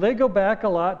 So they go back a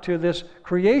lot to this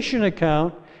creation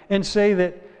account and say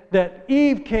that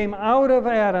Eve came out of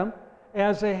Adam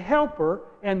as a helper,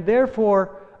 and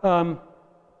therefore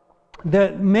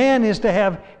that man is to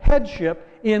have headship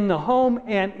in the home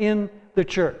and in the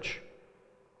church.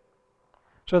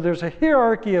 So there's a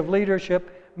hierarchy of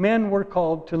leadership. Men were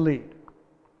called to lead.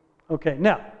 Okay,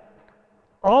 now,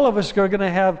 all of us are going to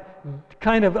have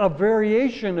kind of a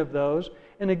variation of those.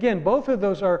 And again, both of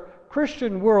those are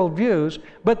Christian worldviews,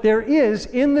 but there is,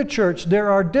 in the church, there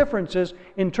are differences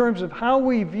in terms of how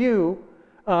we view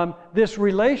this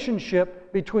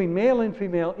relationship between male and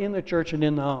female in the church and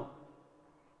in the home.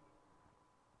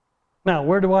 Now,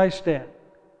 where do I stand?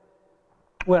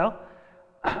 Well,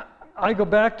 I go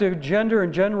back to gender,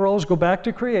 and gender roles go back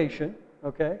to creation,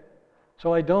 okay?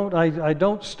 So I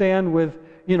don't stand with,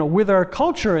 with our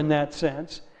culture in that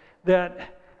sense, that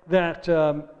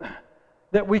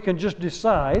we can just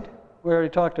decide. We already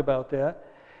talked about that.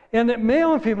 And that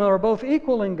male and female are both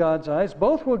equal in God's eyes.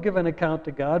 Both will give an account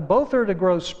to God. Both are to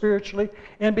grow spiritually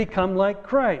and become like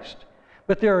Christ.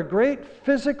 But there are great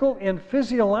physical and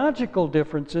physiological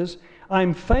differences.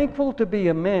 I'm thankful to be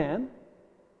a man,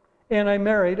 and I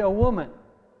married a woman.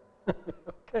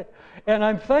 Okay. And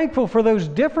I'm thankful for those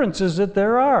differences that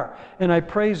there are. And I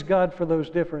praise God for those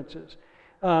differences.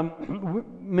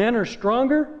 Men are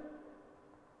stronger,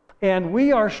 and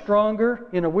we are stronger.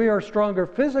 We are stronger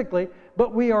physically,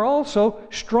 but we are also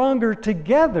stronger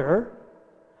together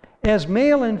as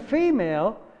male and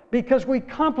female because we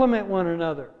complement one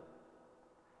another.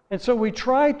 And so we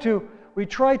try to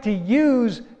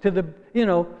use to the,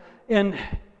 and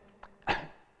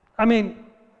I mean,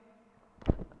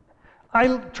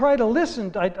 I try to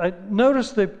listen. I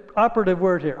notice the operative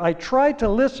word here. I try to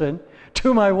listen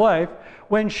to my wife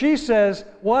when she says,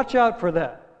 watch out for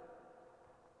that.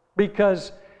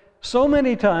 Because so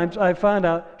many times I found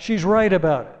out she's right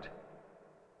about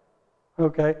it.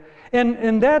 Okay?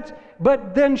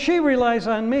 But then she relies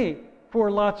on me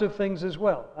for lots of things as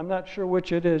well. I'm not sure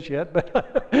which it is yet,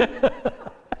 but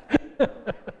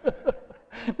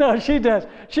no, she does.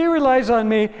 She relies on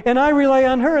me, and I rely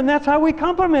on her, and that's how we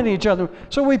complement each other.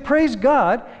 So we praise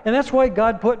God, and that's why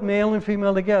God put male and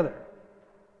female together.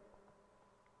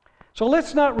 So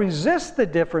let's not resist the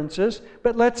differences,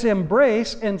 but let's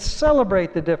embrace and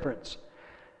celebrate the difference.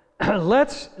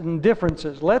 Let's not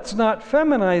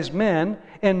feminize men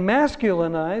and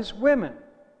masculinize women.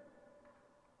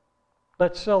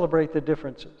 Let's celebrate the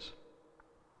differences.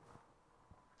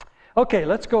 Okay,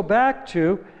 let's go back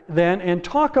to then and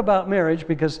talk about marriage,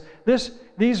 because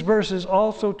these verses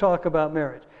also talk about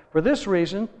marriage. For this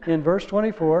reason, in verse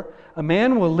 24, a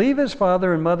man will leave his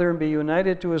father and mother and be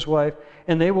united to his wife,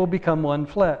 and they will become one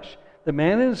flesh. The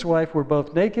man and his wife were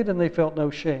both naked, and they felt no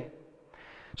shame.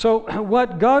 So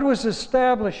what God was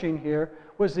establishing here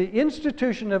was the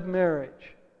institution of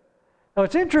marriage. Now,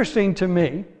 it's interesting to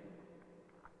me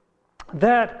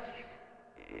that,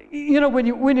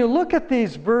 when you look at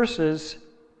these verses,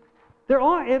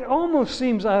 it almost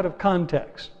seems out of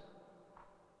context.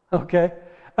 Okay?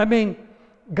 I mean,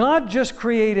 God just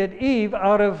created Eve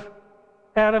out of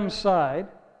Adam's side,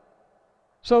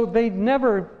 so they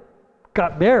never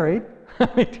got married.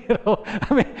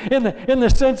 In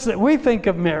the sense that we think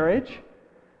of marriage,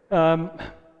 and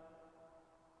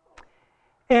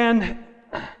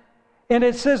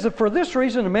it says that for this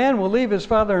reason a man will leave his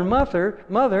father and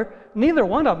mother. Neither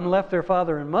one of them left their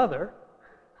father and mother.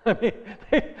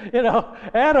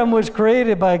 Adam was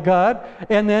created by God,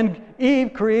 and then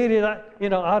Eve created,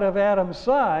 out of Adam's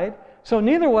side. So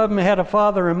neither one of them had a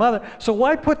father and mother. So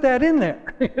why put that in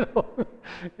there?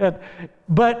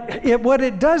 But what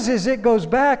it does is it goes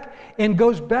back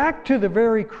to the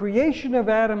very creation of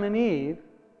Adam and Eve,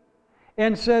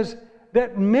 and says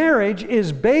that marriage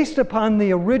is based upon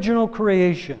the original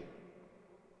creation.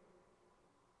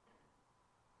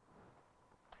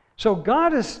 So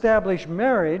God established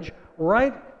marriage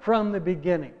right from the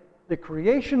beginning. The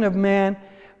creation of man,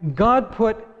 God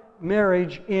put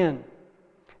marriage in.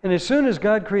 And as soon as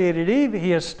God created Eve,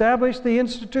 He established the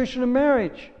institution of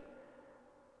marriage.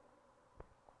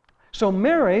 So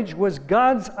marriage was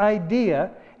God's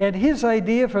idea, and His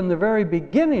idea from the very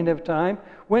beginning of time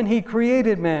when He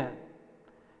created man.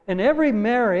 And every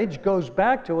marriage goes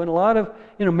back to, and a lot of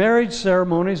marriage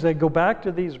ceremonies, they go back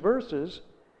to these verses,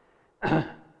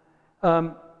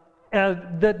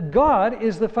 that God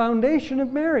is the foundation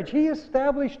of marriage. He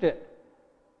established it.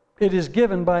 It is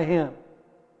given by Him.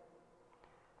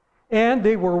 And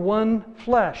they were one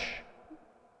flesh.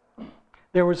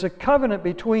 There was a covenant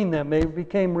between them. They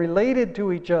became related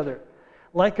to each other,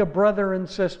 like a brother and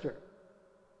sister.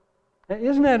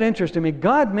 Isn't that interesting? I mean,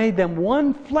 God made them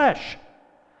one flesh.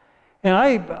 And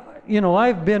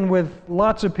I've been with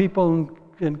lots of people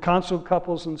in counsel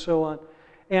couples and so on.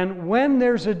 And when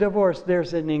there's a divorce,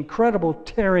 there's an incredible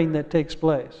tearing that takes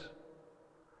place.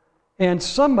 And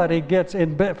somebody gets,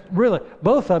 really,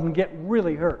 both of them get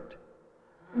really hurt.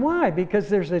 Why? Because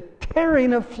there's a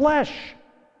tearing of flesh.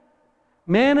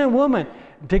 Man and woman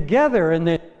together and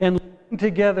living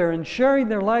together and sharing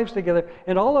their lives together,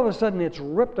 and all of a sudden it's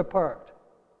ripped apart.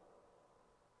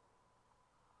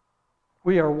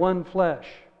 We are one flesh.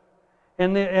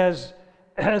 And as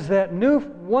that new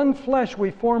one flesh,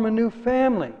 we form a new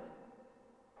family.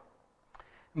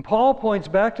 And Paul points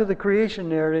back to the creation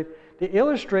narrative to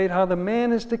illustrate how the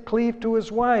man is to cleave to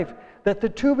his wife, that the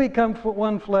two become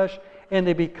one flesh and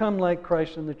they become like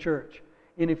Christ in the church,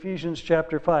 in Ephesians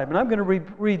chapter 5. And I'm going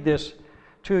to read this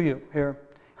to you here.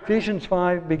 Ephesians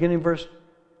 5, beginning verse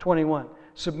 21.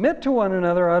 Submit to one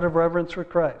another out of reverence for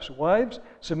Christ. Wives,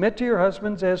 submit to your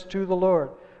husbands as to the Lord.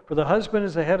 For the husband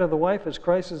is the head of the wife, as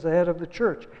Christ is the head of the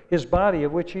church, his body,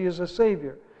 of which he is a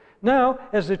Savior. Now,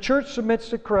 as the church submits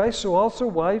to Christ, so also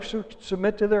wives should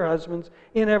submit to their husbands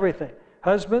in everything.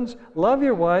 Husbands, love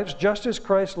your wives just as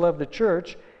Christ loved the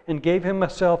church and gave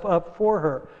himself up for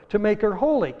her, to make her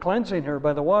holy, cleansing her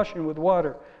by the washing with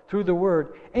water through the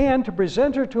word, and to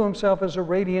present her to himself as a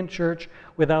radiant church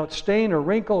without stain or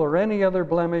wrinkle or any other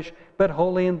blemish, but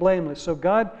holy and blameless. So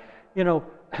God,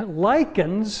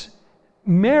 likens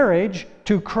marriage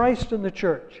to Christ and the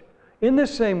church. In the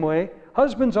same way,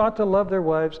 husbands ought to love their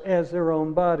wives as their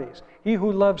own bodies. He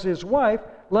who loves his wife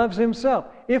loves himself.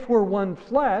 If we're one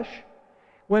flesh,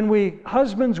 when we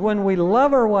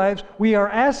love our wives, we are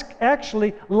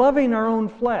actually loving our own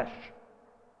flesh.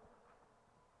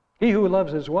 He who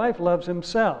loves his wife loves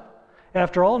himself.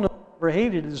 After all, no one ever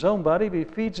hated his own body, but he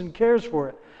feeds and cares for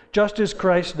it, just as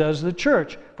Christ does the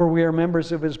church, for we are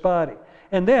members of his body.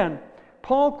 And then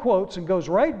Paul quotes and goes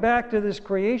right back to this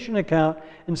creation account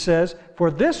and says, for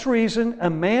this reason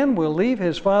a man will leave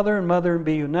his father and mother and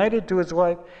be united to his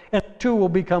wife, and the two will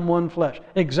become one flesh.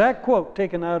 Exact quote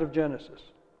taken out of Genesis.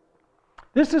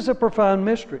 This is a profound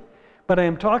mystery, but I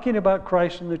am talking about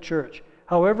Christ and the church.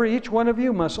 However, each one of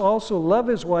you must also love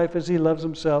his wife as he loves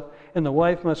himself, and the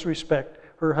wife must respect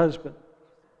her husband.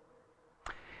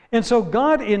 And so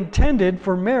God intended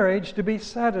for marriage to be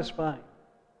satisfying.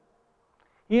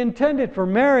 He intended for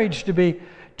marriage to be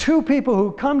two people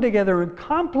who come together and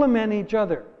complement each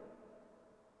other.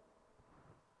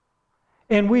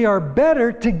 And we are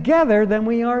better together than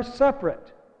we are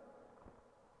separate.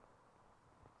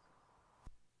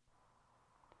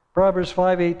 Proverbs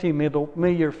 5:18,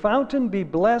 may your fountain be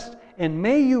blessed, and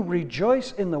may you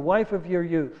rejoice in the wife of your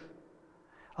youth.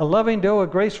 A loving doe, a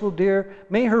graceful deer,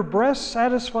 may her breast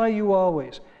satisfy you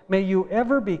always. May you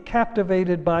ever be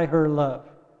captivated by her love.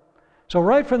 So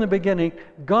right from the beginning,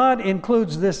 God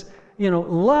includes this,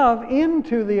 love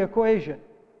into the equation.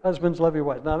 Husbands, love your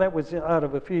wives. Now that was out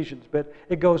of Ephesians, but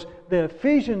the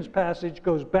Ephesians passage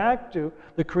goes back to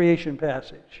the creation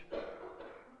passage.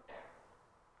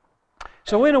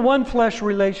 So in a one-flesh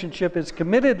relationship is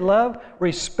committed love,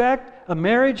 respect, a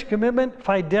marriage commitment,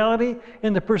 fidelity,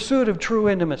 and the pursuit of true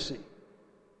intimacy.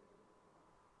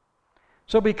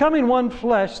 So becoming one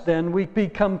flesh, then, we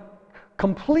become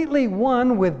completely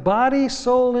one with body,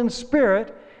 soul, and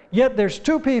spirit, yet there's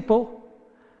two people,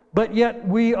 but yet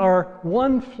we are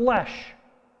one flesh.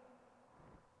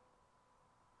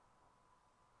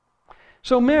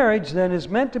 So marriage, then, is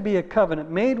meant to be a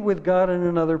covenant made with God and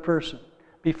another person.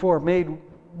 Made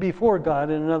before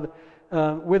God and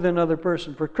with another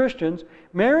person. For Christians,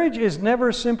 marriage is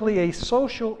never simply a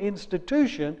social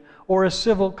institution or a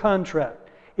civil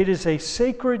contract. It is a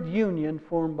sacred union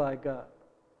formed by God.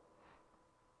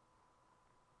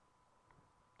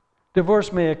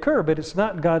 Divorce may occur, but it's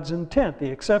not God's intent. The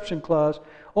exception clause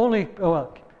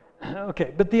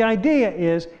but the idea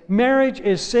is marriage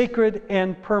is sacred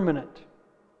and permanent.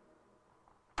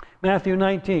 Matthew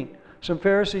 19. Some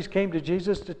Pharisees came to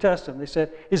Jesus to test him. They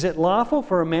said, is it lawful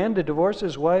for a man to divorce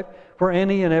his wife for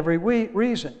any and every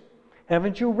reason?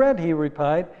 Haven't you read, he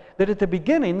replied, that at the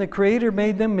beginning the Creator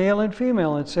made them male and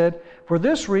female and said, for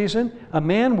this reason a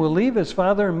man will leave his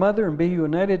father and mother and be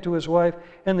united to his wife,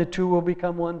 and the two will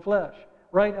become one flesh.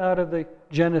 Right out of the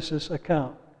Genesis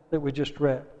account that we just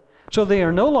read. So they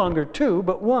are no longer two,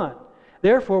 but one.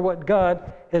 Therefore, what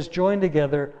God has joined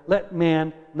together, let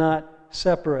man not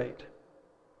separate.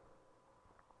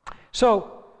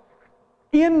 So,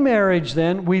 in marriage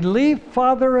then, we leave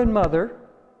father and mother,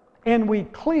 and we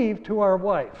cleave to our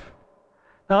wife.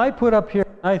 Now, I put up here,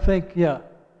 I think,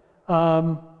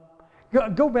 go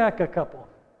back a couple.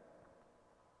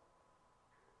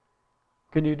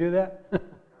 Can you do that?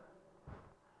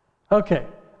 Okay,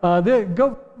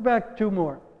 go back two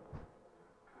more.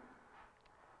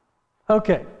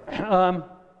 Okay,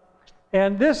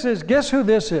 and this is, guess who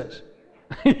this is?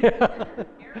 Yeah.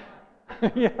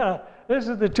 Yeah, this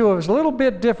is the two of us. A little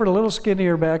bit different, a little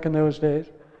skinnier back in those days.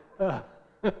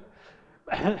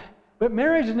 but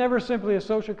marriage is never simply a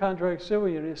social contract, civil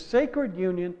union. It's a sacred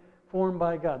union formed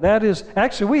by God. That is,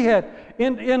 actually, we had,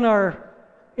 in our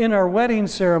wedding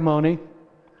ceremony,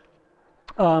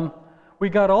 we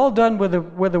got all done with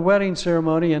the wedding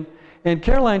ceremony, and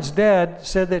Caroline's dad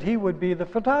said that he would be the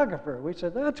photographer. We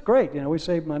said, that's great, we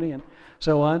save money and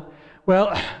so on.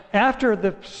 Well, after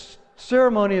the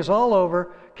ceremony is all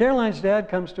over, Caroline's dad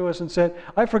comes to us and said,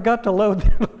 I forgot to load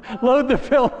the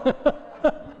film.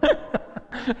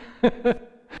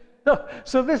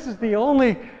 So this is the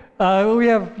only,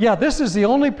 this is the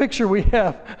only picture we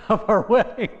have of our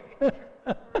wedding.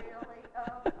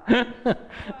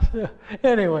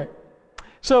 Anyway,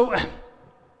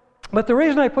 but the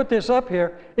reason I put this up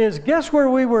here is, guess where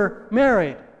we were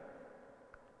married?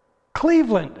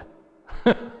 Cleveland.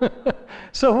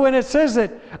 So when it says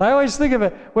that, I always think of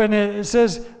it when it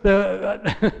says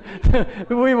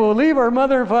we will leave our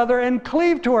mother and father and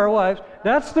cleave to our wives.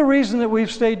 That's the reason that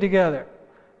we've stayed together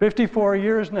 54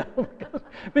 years now,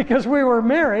 because we were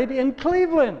married in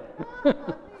Cleveland.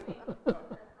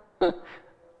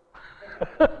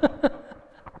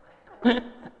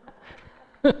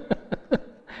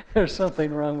 There's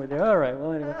something wrong with you. All right,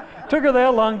 well, anyway. Took her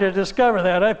that long to discover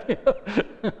that, I feel.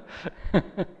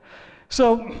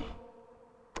 So,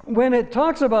 when it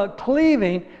talks about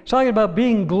cleaving, it's talking about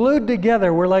being glued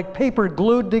together. We're like paper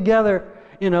glued together,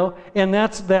 and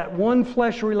that's that one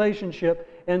flesh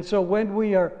relationship. And so when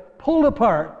we are pulled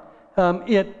apart,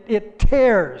 it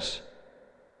tears.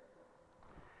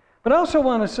 But I also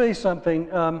want to say something.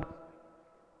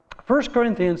 1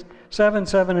 Corinthians 7,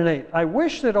 7, and 8. I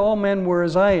wish that all men were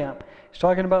as I am. He's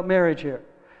talking about marriage here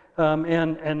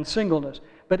and singleness.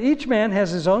 But each man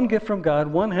has his own gift from God.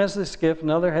 One has this gift,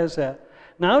 another has that.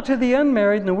 Now to the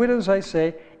unmarried and the widows I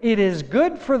say, it is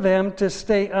good for them to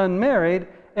stay unmarried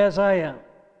as I am.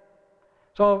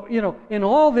 So, in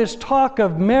all this talk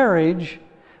of marriage,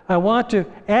 I want to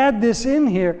add this in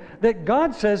here, that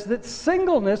God says that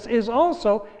singleness is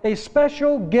also a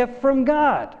special gift from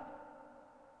God.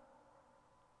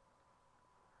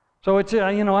 So it's,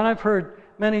 and I've heard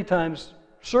many times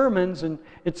sermons, and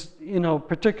it's,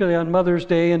 particularly on Mother's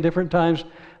Day and different times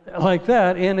like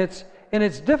that, and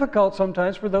it's difficult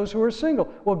sometimes for those who are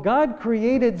single. Well, God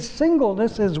created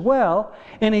singleness as well,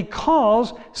 and He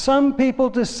calls some people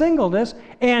to singleness,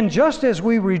 and just as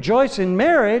we rejoice in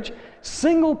marriage,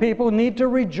 single people need to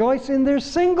rejoice in their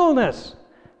singleness.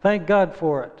 Thank God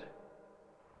for it.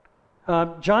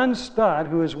 John Stott,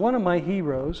 who is one of my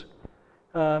heroes,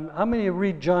 how many of you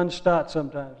read John Stott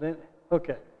sometimes?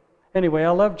 Okay. Anyway, I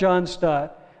love John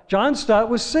Stott. John Stott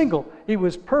was single. He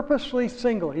was purposely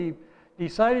single. He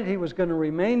decided he was going to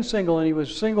remain single, and he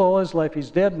was single all his life.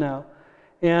 He's dead now.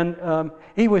 And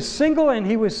he was single and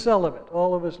he was celibate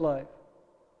all of his life.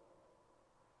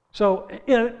 So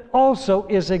it also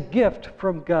is a gift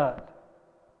from God.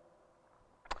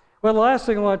 Well, the last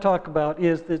thing I want to talk about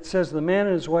is that it says the man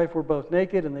and his wife were both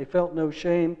naked and they felt no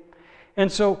shame. And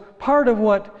so part of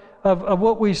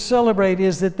what we celebrate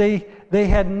is that they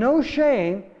had no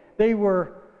shame. They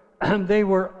were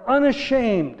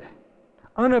unashamed,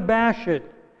 unabashed.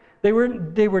 They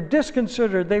were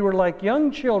disconsidered. They were like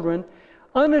young children,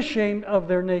 unashamed of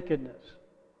their nakedness.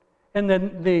 And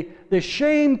then the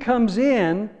shame comes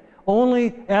in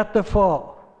only at the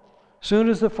fall. Soon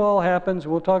as the fall happens,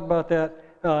 we'll talk about that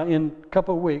in a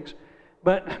couple of weeks.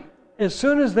 But as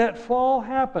soon as that fall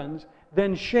happens,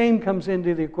 then shame comes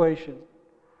into the equation.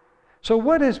 So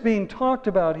what is being talked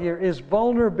about here is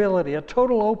vulnerability, a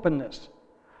total openness.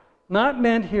 Not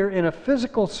meant here in a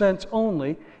physical sense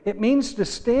only. It means to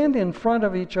stand in front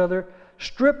of each other,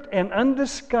 stripped and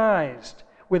undisguised,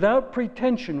 without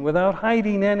pretension, without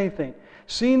hiding anything,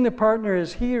 seeing the partner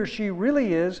as he or she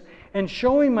really is, and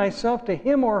showing myself to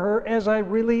him or her as I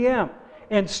really am,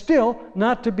 and still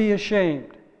not to be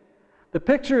ashamed. The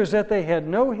picture is that they had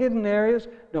no hidden areas,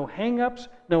 no hang-ups,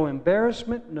 no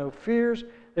embarrassment, no fears.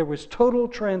 There was total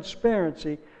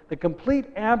transparency, the complete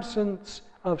absence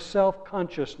of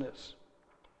self-consciousness.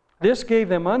 This gave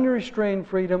them unrestrained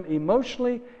freedom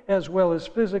emotionally as well as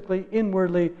physically,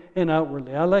 inwardly and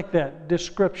outwardly. I like that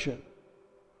description.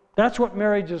 That's what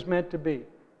marriage is meant to be.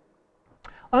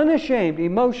 Unashamed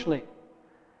emotionally,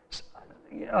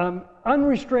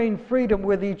 unrestrained freedom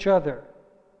with each other.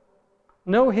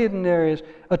 No hidden areas,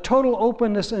 a total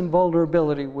openness and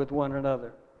vulnerability with one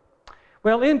another.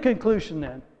 Well, in conclusion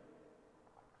then,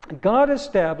 God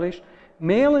established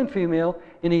male and female,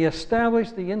 and He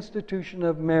established the institution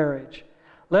of marriage.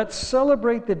 Let's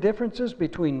celebrate the differences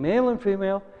between male and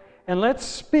female, and let's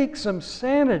speak some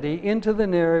sanity into the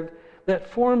narrative that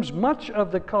forms much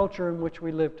of the culture in which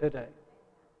we live today.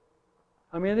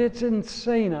 I mean, it's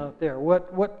insane out there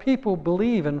what people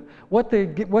believe and what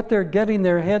they're getting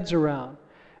their heads around.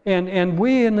 And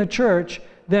we in the church,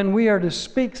 then we are to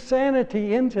speak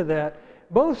sanity into that.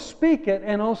 Both speak it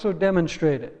and also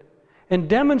demonstrate it. And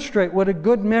demonstrate what a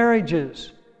good marriage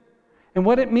is. And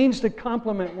what it means to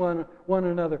complement one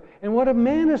another. And what a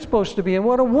man is supposed to be and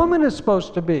what a woman is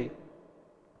supposed to be.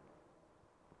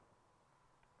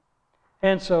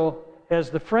 And so,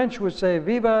 as the French would say,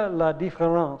 vive la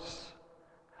différence.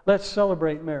 Let's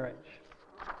celebrate marriage.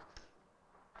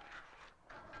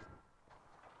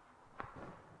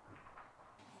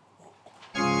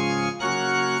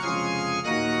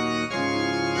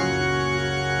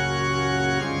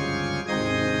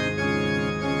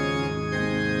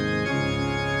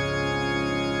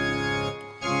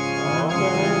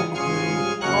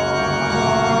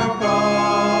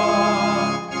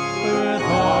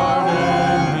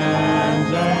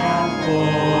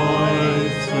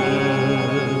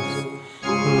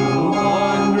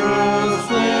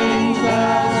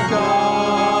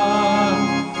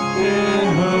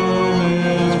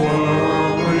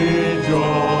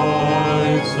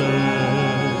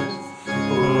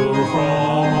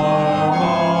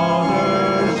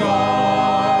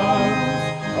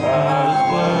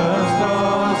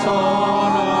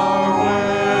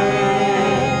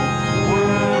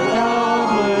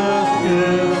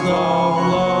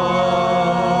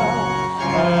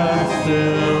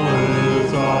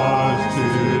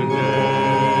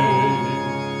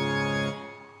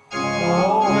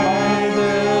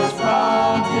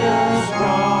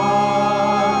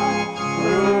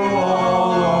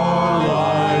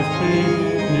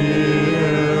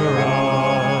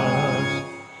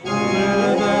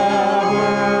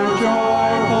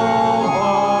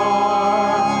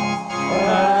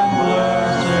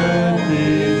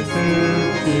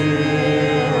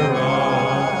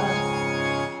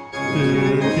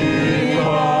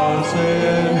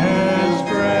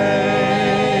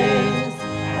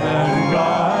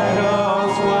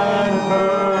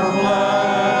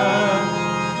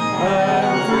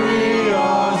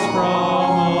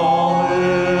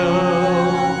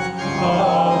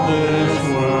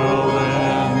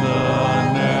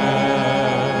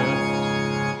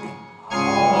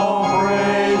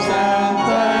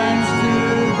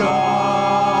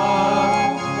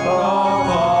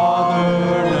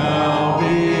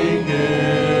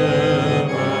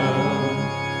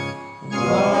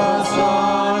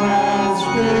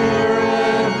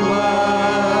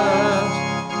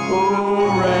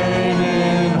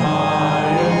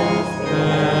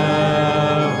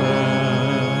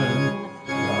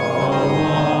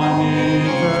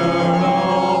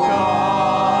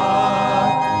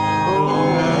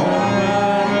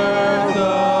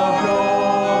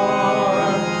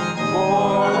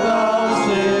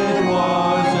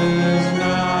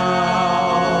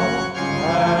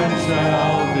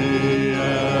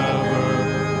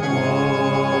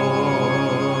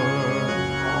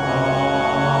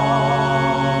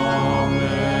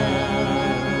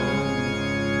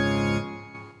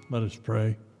 Let us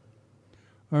pray.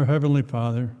 Our Heavenly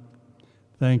Father,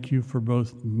 thank you for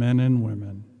both men and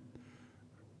women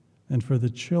and for the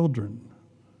children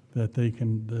that they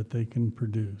can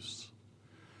produce.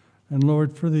 And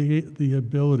Lord, for the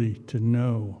ability to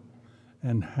know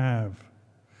and have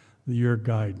your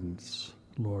guidance,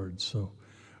 Lord, so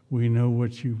we know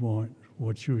what you want,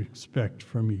 what you expect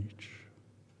from each.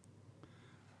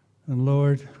 And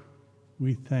Lord,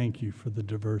 we thank you for the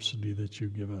diversity that you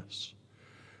give us.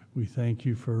 We thank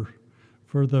you for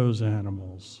those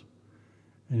animals,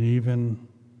 and even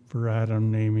for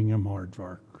Adam naming him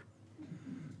Aardvark.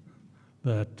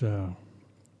 That,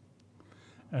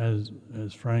 as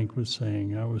Frank was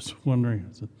saying, I was wondering,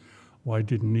 I said, why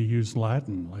didn't he use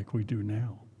Latin like we do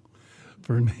now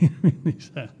for naming these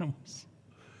animals?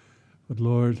 But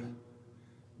Lord,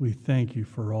 we thank you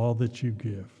for all that you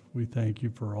give. We thank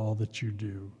you for all that you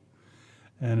do.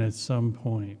 And at some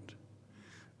point,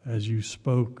 as you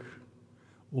spoke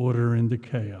order into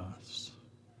chaos,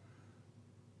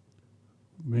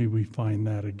 may we find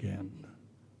that again.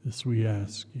 This we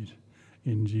ask you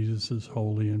in Jesus'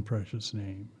 holy and precious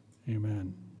name.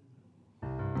 Amen.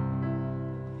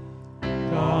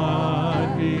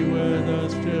 God be with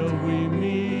us till we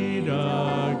meet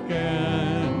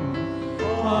again.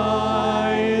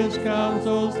 By his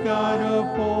counsels God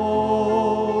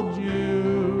uphold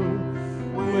you,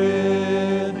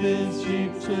 with his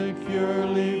sheep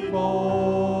securely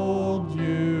fold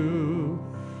you.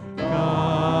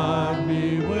 God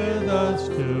be with us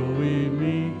till we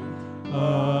meet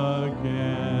again.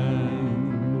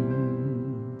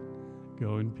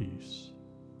 Go in peace.